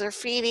if they're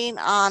feeding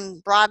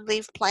on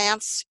broadleaf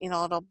plants, you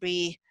know,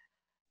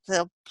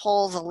 they'll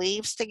pull the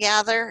leaves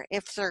together.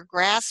 If they're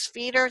grass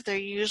feeder, they're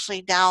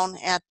usually down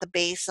at the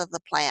base of the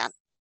plant.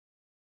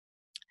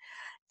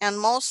 And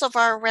most of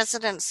our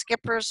resident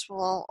skippers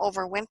will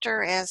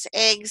overwinter as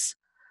eggs,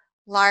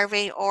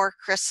 larvae, or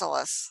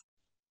chrysalis.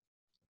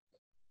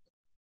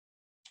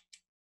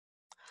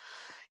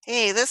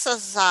 Hey, this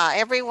is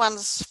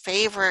everyone's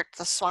favorite,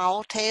 the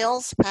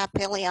swallowtails,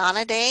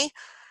 Papilionidae.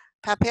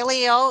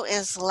 Papilio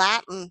is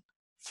Latin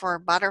for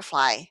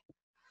butterfly.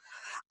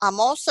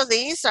 Most of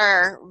these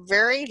are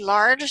very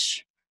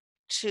large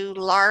to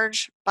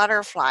large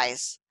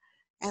butterflies,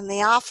 and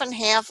they often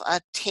have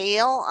a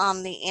tail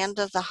on the end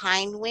of the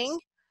hind wing.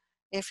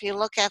 If you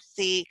look at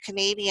the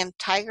Canadian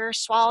tiger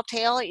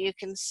swallowtail, you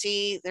can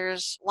see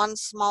there's one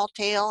small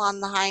tail on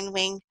the hind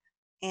wing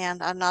and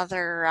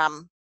another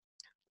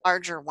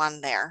larger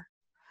one there.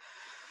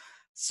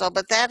 So,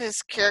 but that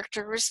is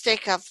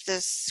characteristic of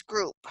this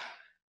group.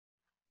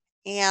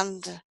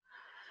 And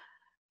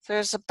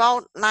there's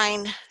about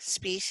 9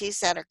 species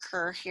that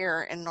occur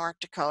here in North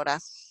Dakota.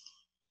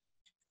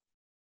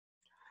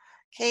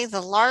 Okay,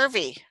 the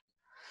larvae.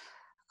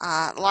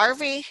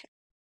 Larvae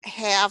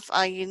have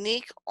a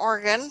unique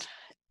organ.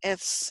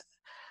 It's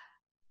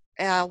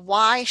a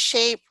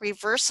Y-shaped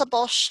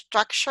reversible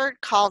structure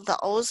called the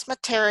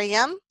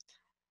osmeterium,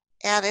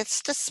 and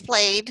it's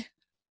displayed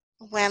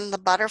when the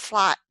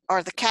butterfly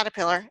or the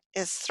caterpillar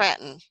is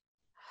threatened.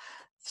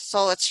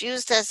 So it's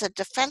used as a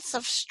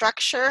defensive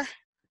structure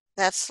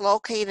that's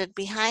located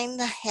behind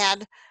the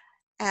head,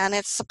 and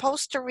it's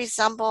supposed to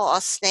resemble a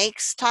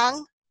snake's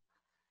tongue,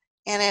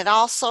 and it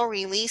also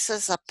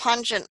releases a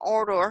pungent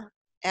odor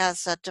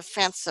as a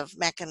defensive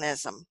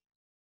mechanism.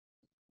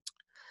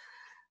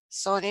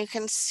 So you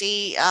can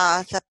see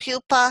the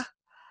pupa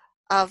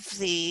of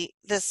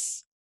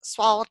this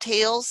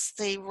swallowtails,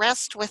 they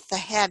rest with the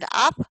head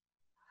up,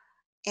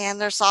 and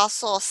there's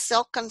also a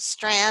silken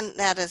strand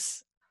that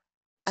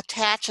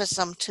attaches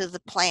them to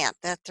the plant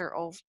that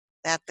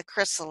the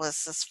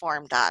chrysalis is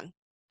formed on.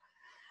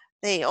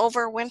 They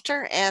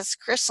overwinter as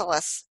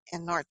chrysalis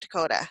in North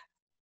Dakota.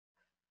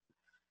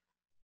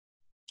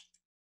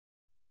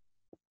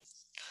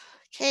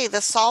 Okay, the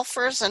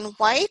sulfurs in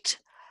white.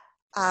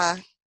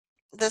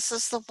 This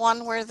is the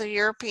one where the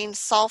European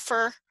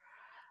sulfur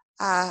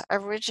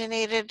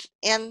originated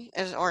in,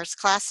 or is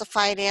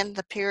classified in,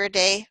 the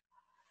Piridae.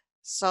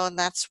 So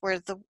that's where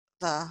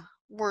the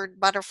word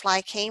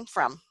butterfly came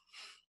from.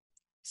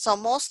 So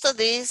most of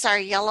these are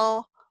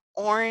yellow,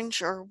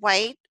 orange, or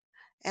white,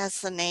 as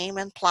the name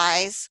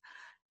implies.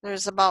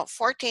 There's about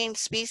 14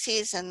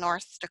 species in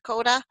North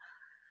Dakota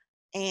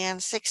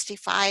and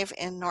 65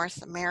 in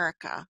North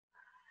America.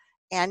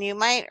 And you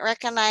might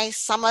recognize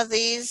some of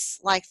these,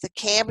 like the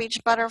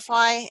cabbage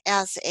butterfly,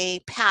 as a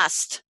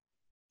pest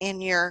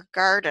in your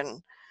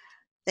garden.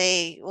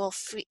 The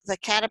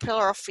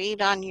caterpillar will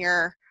feed on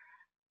your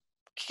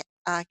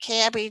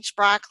cabbage,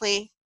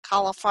 broccoli,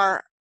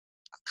 cauliflower,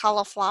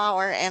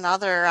 and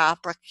other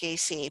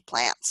Brocaceae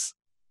plants.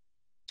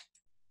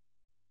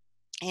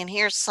 And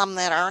here's some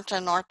that aren't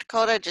in North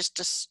Dakota, just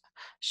to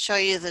show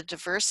you the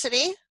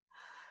diversity.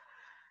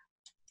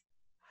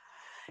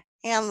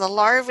 And the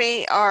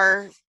larvae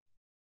are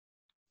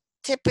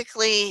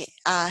typically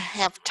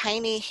have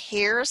tiny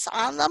hairs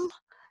on them,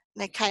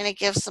 and it kind of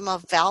gives them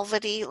a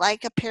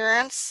velvety-like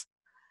appearance.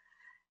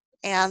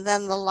 And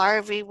then the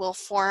larvae will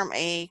form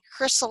a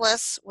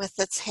chrysalis with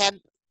its head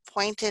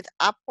pointed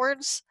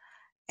upwards,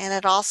 and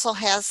it also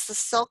has the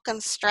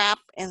silken strap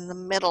in the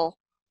middle,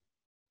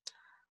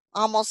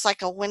 almost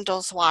like a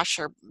windows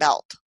washer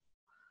belt.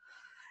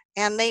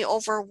 And they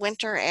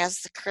overwinter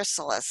as the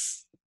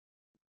chrysalis.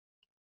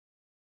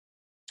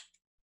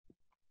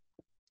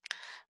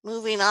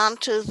 Moving on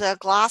to the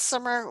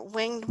gossamer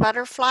winged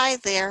butterfly,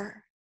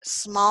 they're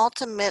small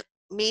to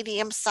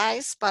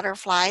medium-sized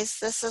butterflies.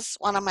 This is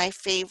one of my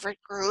favorite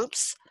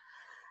groups,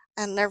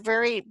 and they're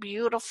very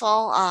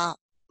beautiful. A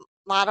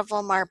lot of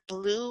them are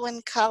blue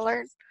in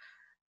color,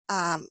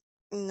 and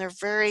they're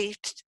very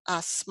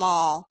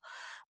small.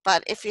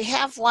 But if you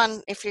have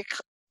one, if you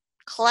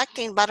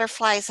collecting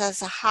butterflies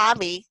as a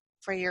hobby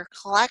for your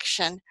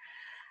collection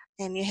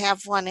and you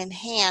have one in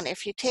hand,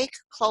 if you take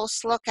a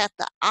close look at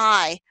the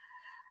eye,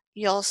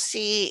 you'll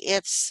see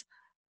it's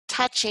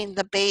touching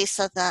the base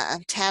of the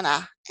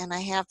antenna, and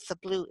I have the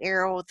blue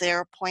arrow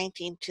there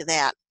pointing to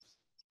that.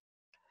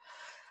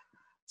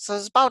 So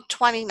there's about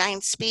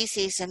 29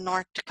 species in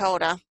North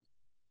Dakota.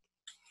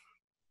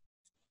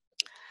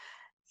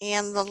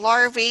 And the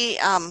larvae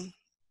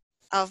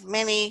of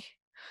many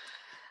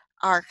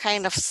are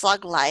kind of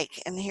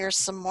slug-like, and here's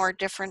some more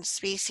different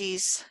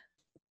species.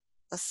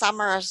 The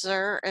summer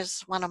azure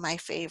is one of my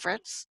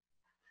favorites.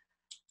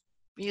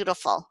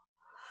 Beautiful.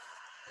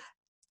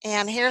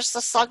 And here's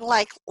the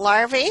slug-like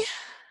larvae.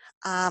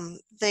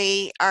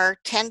 They are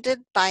tended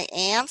by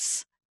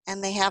ants,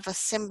 and they have a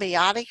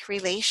symbiotic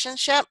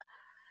relationship.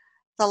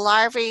 The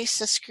larvae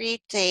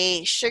secrete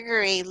a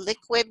sugary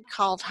liquid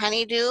called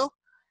honeydew,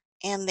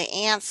 and the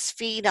ants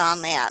feed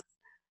on that.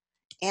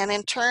 And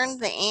in turn,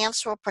 the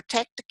ants will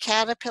protect the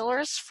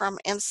caterpillars from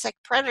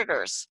insect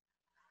predators.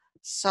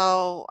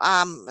 So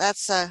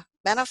that's a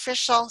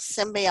beneficial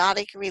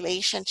symbiotic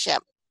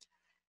relationship.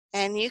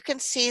 And you can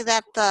see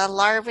that the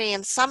larvae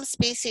in some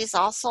species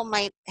also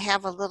might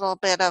have a little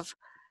bit of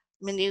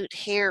minute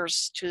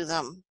hairs to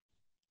them.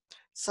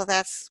 So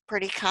that's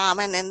pretty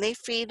common, and they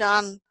feed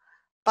on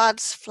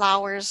buds,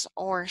 flowers,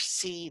 or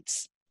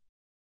seeds.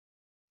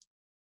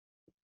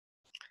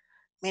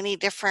 Many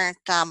different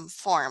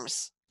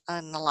forms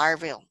in the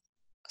larval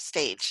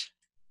stage.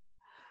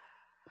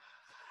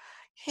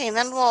 Okay, and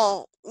then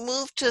we'll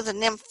move to the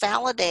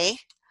Nymphalidae.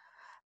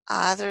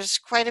 There's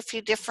quite a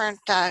few different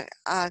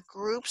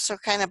groups, so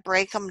kind of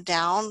break them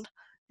down.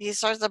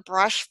 These are the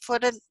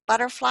brush-footed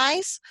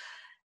butterflies,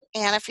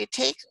 and if you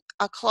take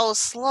a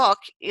close look,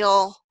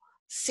 you'll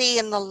see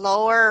in the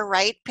lower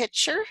right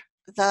picture,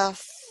 the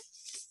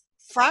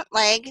front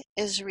leg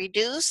is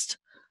reduced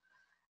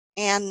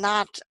and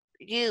not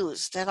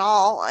used at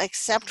all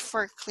except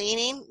for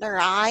cleaning their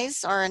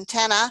eyes or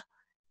antenna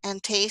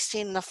and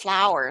tasting the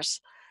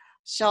flowers.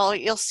 So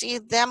you'll see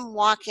them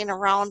walking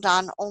around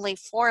on only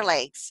 4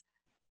 legs.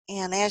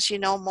 And as you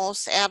know,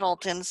 most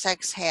adult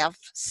insects have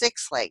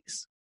 6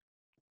 legs.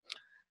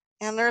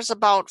 And there's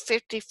about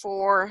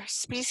 54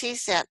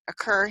 species that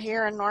occur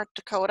here in North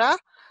Dakota.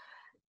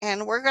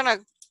 And we're going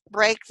to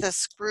break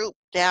this group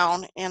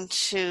down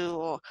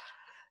into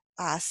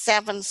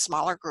 7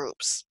 smaller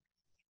groups.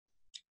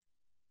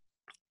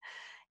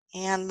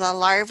 And the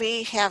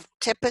larvae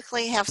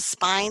typically have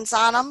spines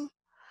on them.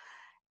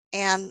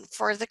 And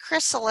for the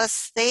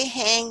chrysalis, they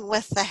hang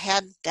with the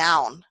head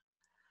down.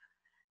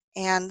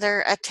 And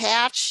they're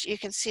attached, you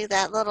can see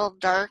that little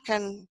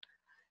darkened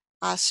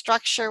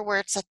structure where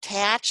it's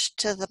attached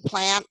to the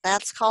plant.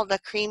 That's called a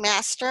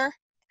cremaster.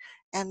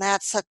 And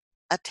that's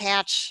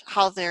attached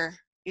how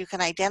you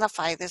can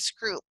identify this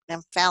group,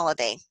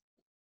 Nymphalidae.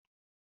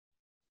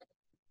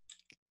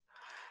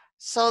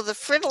 So the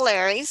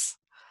fritillaries,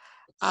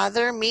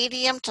 they're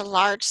medium to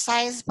large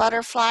size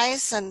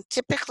butterflies and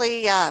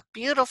typically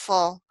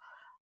beautiful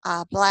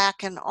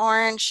black and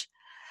orange.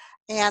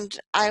 And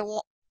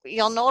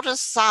you'll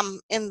notice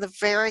in the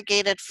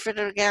variegated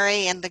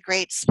fritillary and the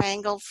great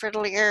spangled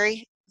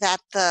fritillary that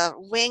the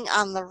wing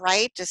on the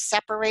right is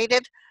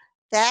separated.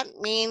 That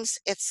means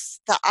it's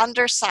the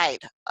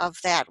underside of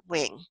that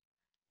wing.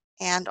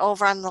 And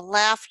over on the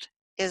left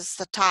is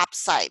the top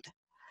side.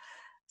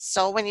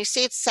 So when you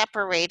see it's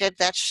separated,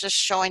 that's just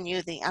showing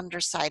you the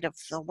underside of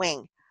the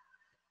wing.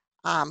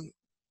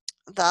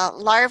 The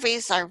larvae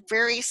are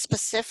very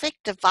specific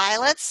to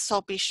violets,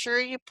 so be sure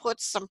you put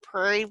some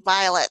prairie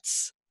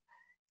violets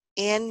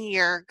in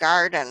your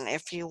garden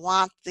if you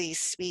want these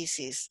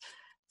species.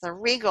 The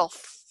regal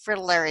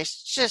fritillary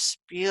is just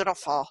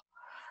beautiful.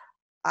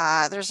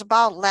 There's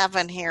about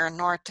 11 here in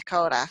North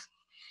Dakota.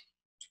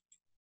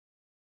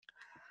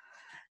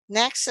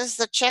 Next is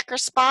the checker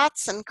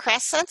spots and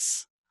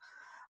crescents.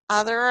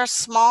 They're a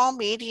small,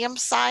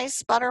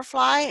 medium-sized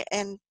butterfly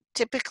and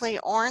typically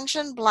orange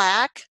and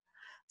black,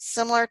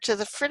 similar to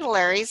the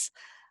fritillaries.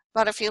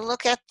 But if you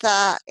look at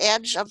the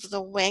edge of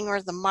the wing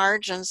or the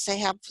margins, they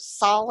have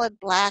solid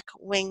black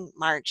wing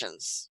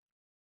margins.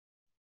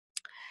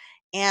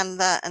 And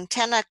the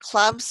antenna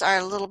clubs are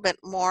a little bit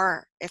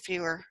more, if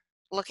you were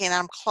looking at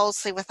them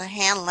closely with a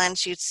hand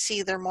lens, you'd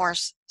see they're more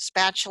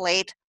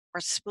spatulate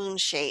or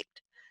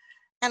spoon-shaped.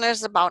 And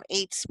there's about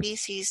 8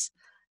 species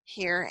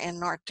here in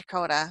North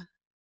Dakota.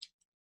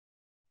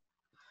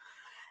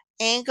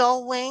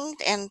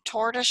 Angle-winged and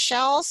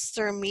tortoiseshells,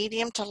 they're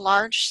medium to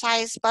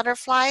large-sized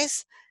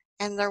butterflies,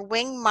 and their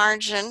wing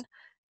margin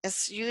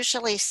is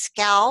usually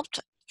scalped,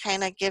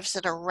 kind of gives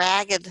it a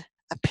ragged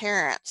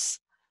appearance.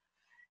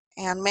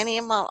 And many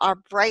of them are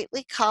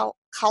brightly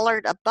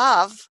colored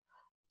above,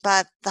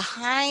 but the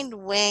hind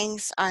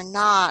wings are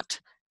not,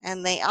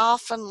 and they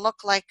often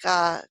look like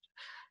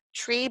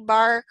tree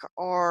bark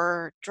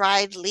or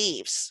dried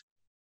leaves.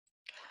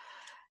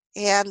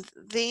 And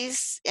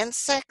these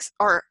insects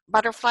or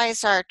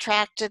butterflies are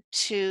attracted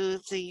to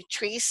the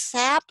tree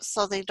sap,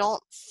 so they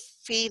don't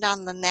feed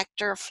on the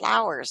nectar of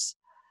flowers.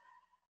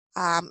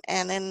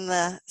 And in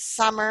the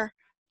summer,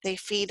 they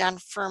feed on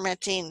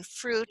fermenting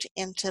fruit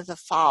into the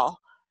fall.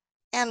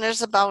 And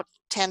there's about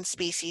 10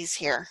 species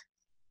here.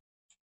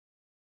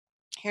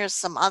 Here's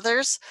some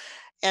others.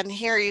 And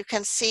here you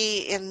can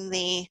see in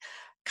the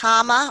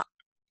comma,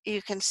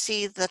 you can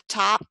see the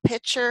top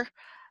picture,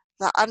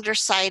 the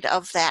underside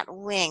of that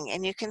wing.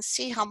 And you can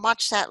see how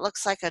much that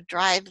looks like a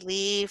dried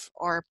leaf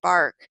or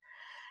bark.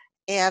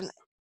 And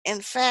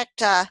in fact,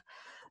 the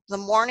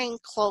morning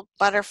cloak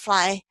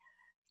butterfly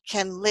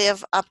can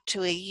live up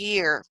to a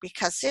year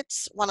because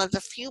it's one of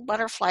the few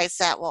butterflies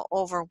that will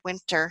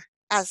overwinter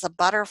as a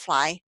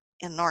butterfly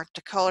in North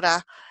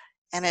Dakota,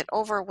 and it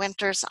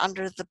overwinters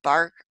under the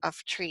bark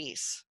of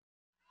trees.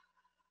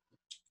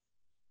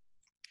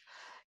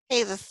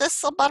 Okay, the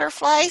thistle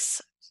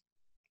butterflies,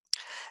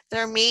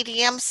 they're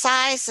medium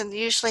size and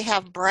usually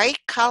have bright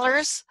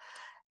colors,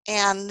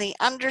 and the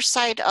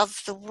underside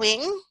of the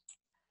wing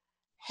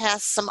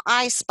has some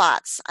eye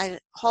spots. I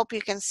hope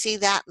you can see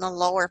that in the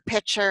lower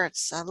picture.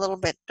 It's a little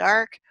bit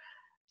dark,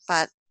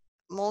 but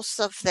most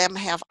of them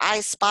have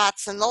eye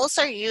spots, and those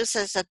are used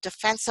as a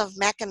defensive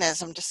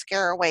mechanism to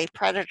scare away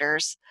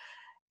predators.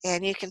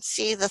 And you can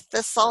see the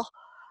thistle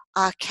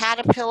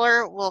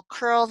caterpillar will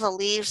curl the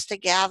leaves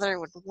together,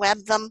 would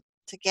web them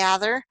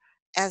together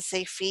as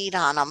they feed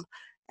on them.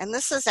 And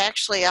this is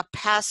actually a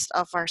pest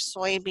of our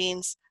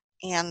soybeans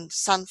and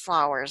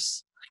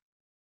sunflowers.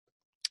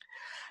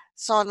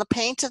 So the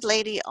painted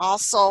lady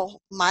also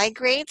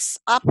migrates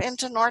up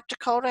into North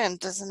Dakota and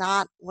does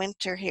not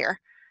winter here.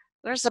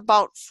 There's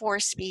about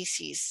 4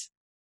 species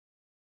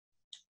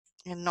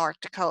in North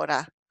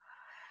Dakota.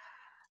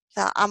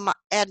 The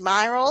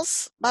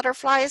admirals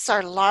butterflies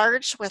are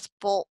large with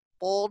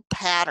bold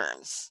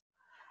patterns,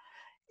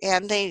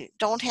 and they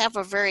don't have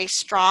a very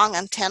strong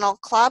antennal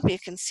club. You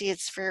can see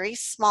it's very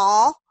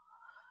small,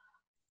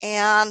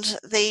 and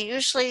they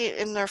usually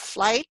in their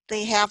flight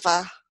they have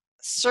a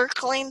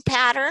circling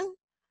pattern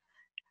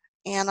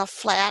and a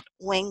flat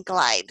wing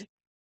glide.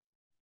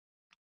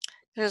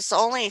 There's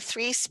only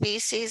 3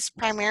 species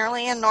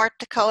primarily in North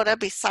Dakota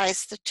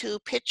besides the 2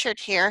 pictured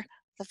here,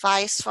 the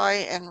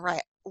viceroy and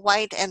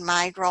white and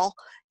migral,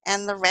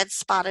 and the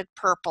red-spotted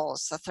purple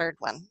is the 3rd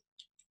one.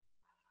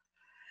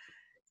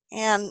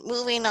 And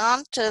moving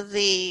on to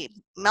the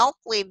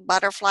milkweed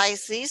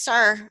butterflies, these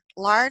are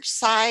large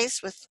size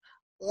with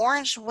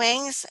orange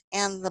wings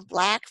and the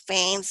black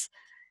veins,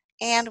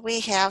 and we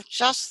have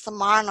just the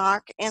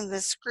monarch in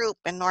this group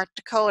in North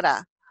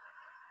Dakota.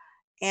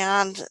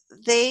 And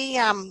they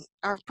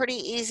are pretty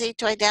easy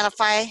to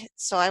identify,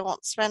 so I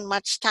won't spend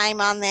much time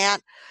on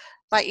that.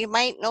 But you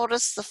might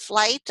notice the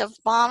flight of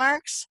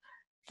monarchs.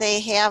 They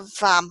have,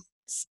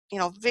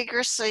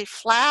 vigorously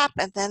flap,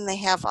 and then they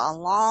have a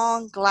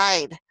long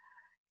glide.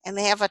 And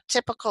they have a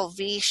typical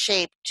V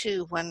shape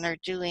too when they're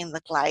doing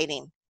the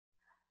gliding.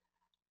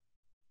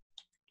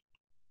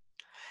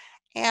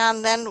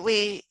 And then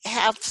we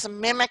have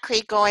some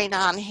mimicry going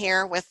on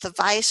here with the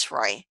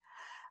viceroy.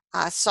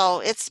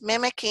 So it's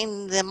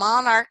mimicking the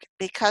monarch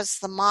because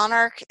the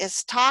monarch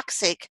is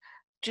toxic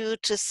due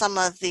to some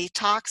of the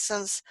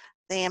toxins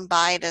they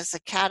imbibe as a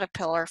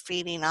caterpillar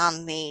feeding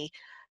on the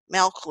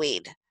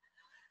milkweed.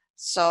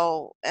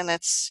 So, and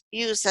it's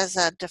used as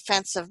a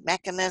defensive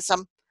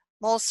mechanism.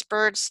 Most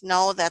birds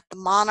know that the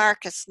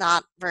monarch is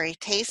not very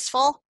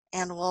tasteful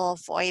and will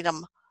avoid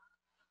them.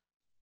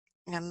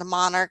 And the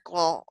monarch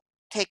will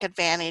take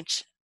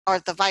advantage, or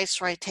the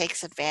viceroy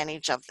takes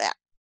advantage of that.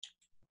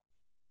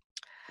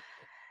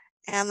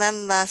 And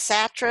then the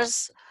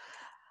satras,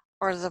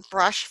 or the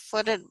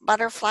brush-footed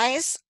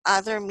butterflies,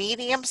 they're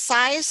medium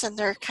size and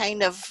they're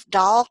kind of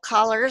dull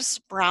colors,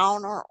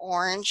 brown or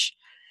orange.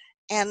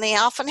 And they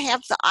often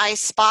have the eye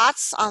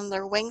spots on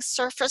their wing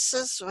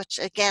surfaces, which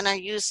again are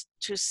used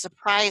to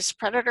surprise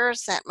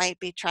predators that might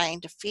be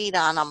trying to feed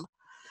on them.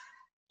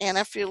 And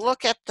if you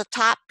look at the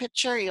top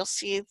picture, you'll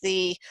see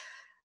the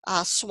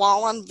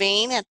swollen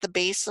vein at the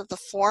base of the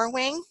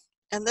forewing,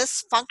 and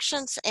this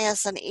functions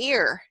as an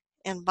ear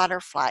in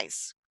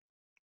butterflies.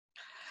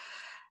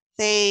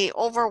 They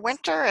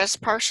overwinter as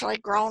partially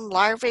grown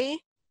larvae,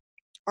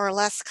 or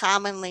less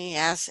commonly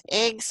as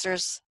eggs.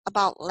 There's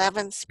about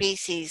 11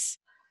 species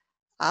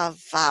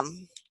of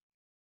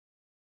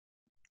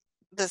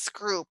this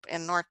group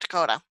in North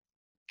Dakota.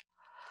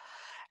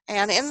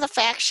 And in the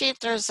fact sheet,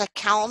 there's a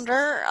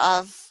calendar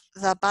of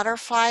the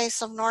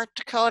butterflies of North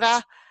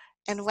Dakota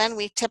and when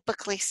we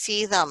typically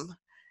see them.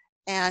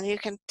 And you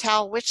can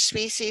tell which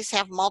species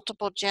have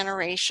multiple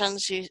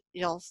generations.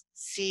 You'll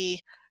see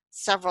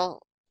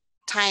several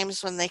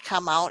times when they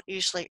come out,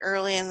 usually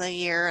early in the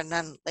year and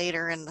then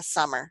later in the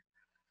summer.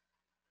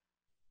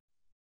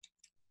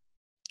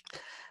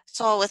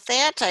 So with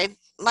that, I'd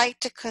like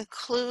to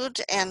conclude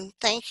and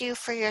thank you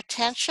for your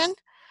attention.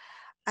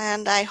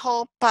 And I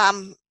hope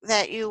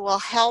that you will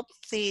help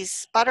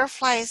these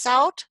butterflies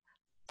out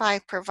by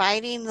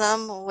providing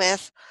them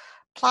with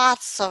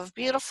plots of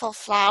beautiful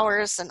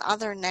flowers and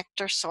other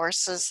nectar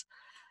sources.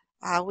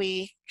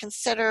 We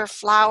consider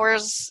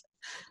flowers,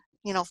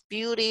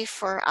 beauty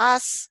for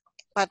us,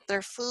 but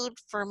they're food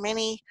for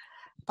many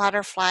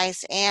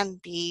butterflies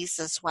and bees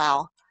as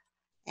well.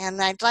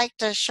 And I'd like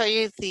to show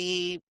you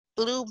the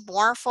blue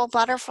morpho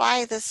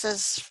butterfly. This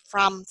is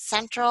from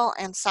Central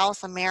and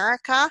South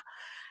America.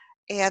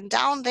 And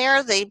down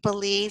there, they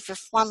believe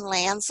if one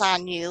lands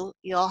on you,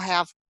 you'll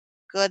have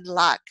good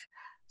luck.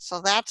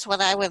 So that's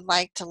what I would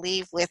like to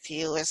leave with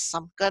you, is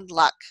some good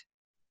luck.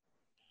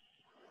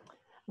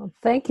 Well,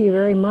 thank you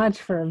very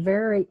much for a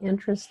very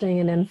interesting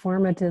and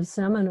informative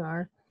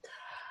seminar.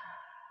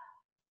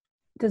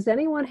 Does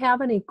anyone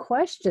have any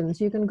questions?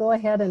 You can go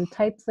ahead and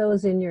type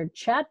those in your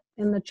chat,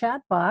 in the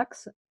chat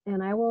box,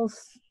 and I will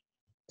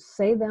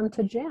say them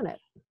to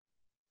Janet.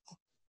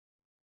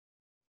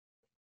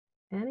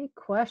 Any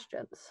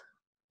questions?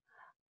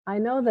 I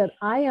know that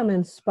I am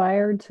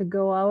inspired to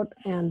go out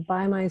and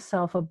buy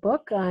myself a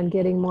book on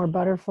getting more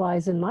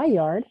butterflies in my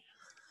yard.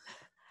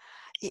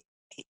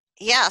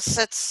 Yes,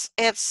 it's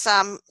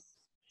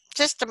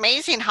just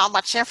amazing how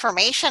much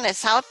information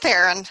is out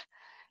there, and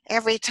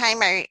every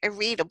time I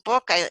read a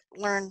book, I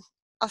learn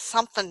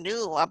something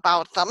new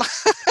about them.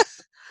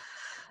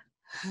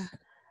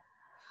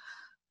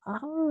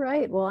 All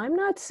right. Well, I'm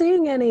not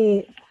seeing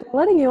any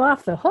letting you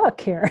off the hook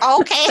here.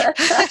 Okay.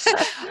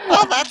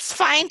 Well, that's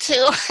fine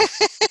too.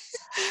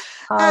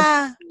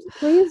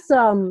 Please,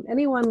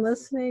 anyone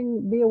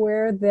listening, be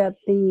aware that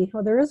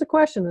there is a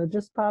question that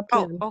just popped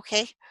in.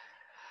 Okay.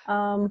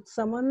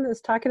 Someone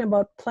is talking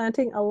about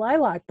planting a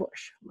lilac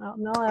bush. Well,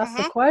 and I'll ask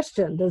the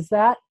question, does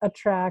that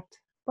attract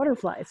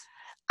butterflies?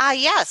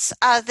 Yes,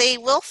 they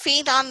will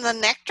feed on the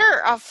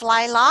nectar of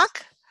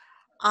lilac.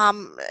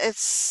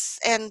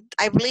 And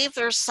I believe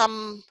there's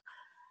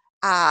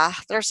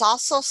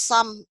also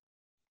some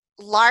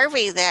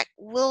larvae that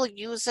will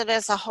use it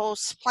as a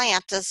host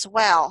plant as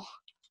well.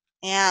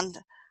 And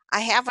I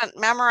haven't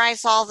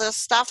memorized all this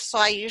stuff, so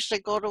I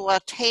usually go to a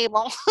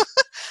table,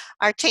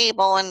 our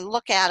table, and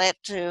look at it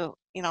to,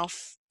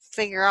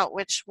 figure out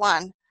which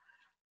one.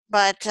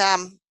 But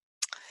yeah,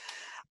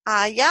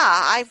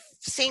 I've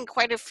seen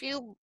quite a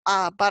few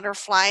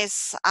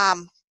butterflies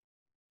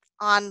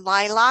on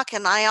lilac,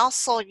 and I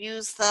also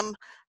use them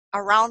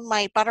around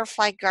my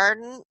butterfly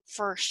garden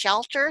for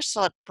shelter,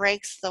 so it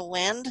breaks the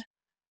wind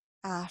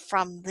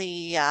from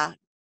the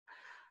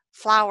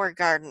flower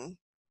garden.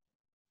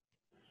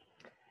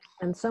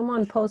 And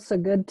someone posts a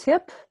good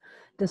tip.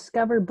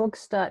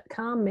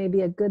 Discoverbooks.com may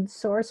be a good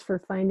source for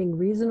finding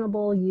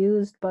reasonable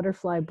used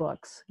butterfly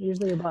books,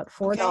 usually about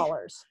 $4.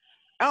 Okay.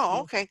 Oh,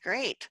 okay,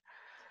 great.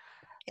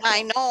 Yeah,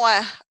 I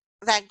know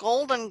that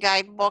Golden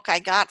Guidebook I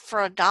got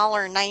for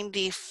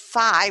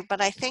 $1.95, but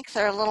I think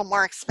they're a little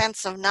more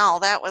expensive now.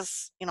 That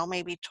was,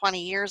 maybe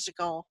 20 years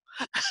ago.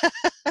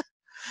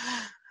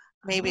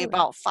 Maybe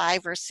about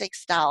 $5 or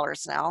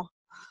 $6 now.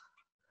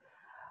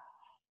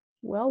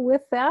 Well,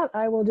 with that,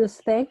 I will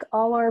just thank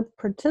all our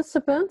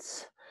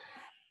participants.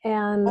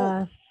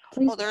 And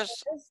please,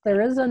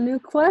 there is a new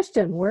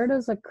question. Where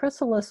does a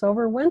chrysalis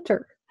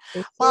overwinter?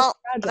 Well,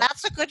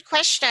 that's a good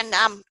question.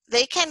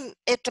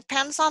 It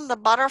depends on the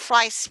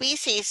butterfly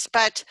species,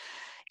 but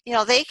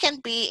they can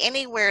be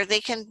anywhere.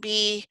 They can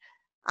be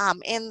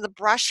in the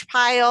brush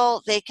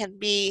pile. They can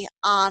be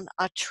on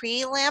a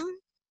tree limb.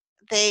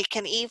 They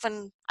can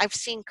even, I've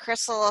seen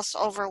chrysalis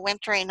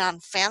overwintering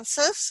on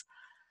fences.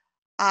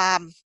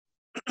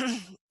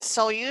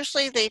 So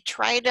usually they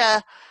try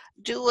to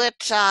do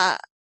it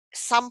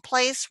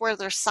someplace where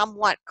they're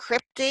somewhat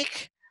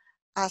cryptic,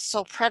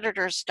 so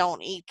predators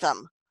don't eat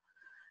them.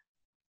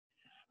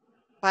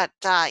 But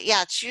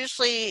yeah,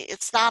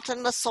 it's not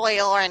in the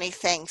soil or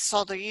anything.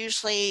 So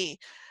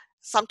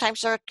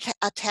sometimes they're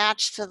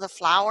attached to the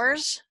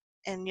flowers,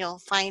 and you'll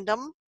find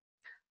them.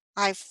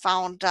 I've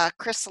found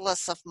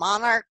chrysalis of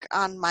monarch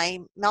on my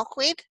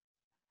milkweed.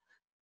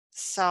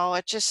 So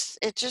it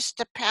just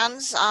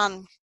depends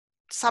on,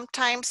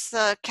 sometimes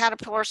the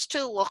caterpillars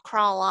too will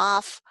crawl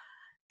off,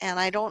 and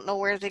I don't know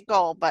where they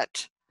go,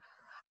 but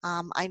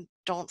I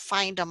don't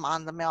find them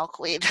on the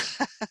milkweed.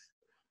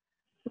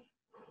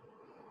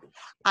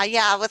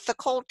 Yeah, with the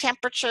cold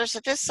temperatures,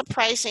 it is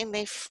surprising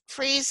they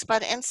freeze,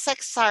 but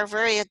insects are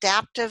very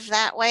adaptive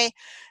that way.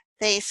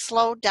 They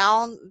slow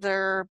down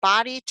their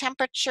body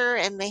temperature,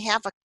 and they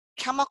have a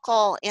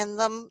chemical in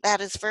them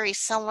that is very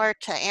similar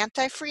to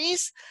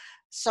antifreeze,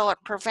 so it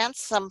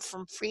prevents them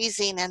from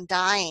freezing and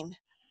dying.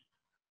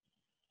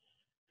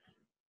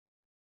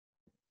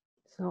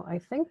 So I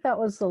think that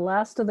was the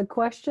last of the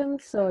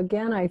questions. So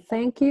again, I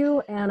thank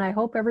you, and I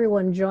hope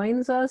everyone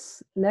joins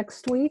us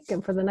next week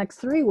and for the next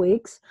 3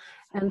 weeks.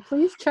 And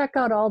please check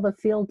out all the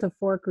Field to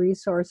Fork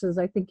resources.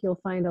 I think you'll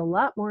find a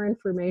lot more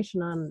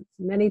information on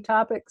many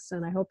topics,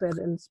 and I hope it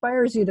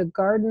inspires you to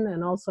garden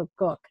and also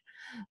cook.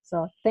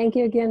 So thank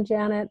you again,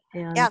 Janet.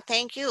 And yeah,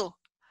 thank you.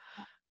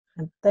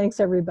 And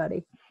thanks,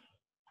 everybody.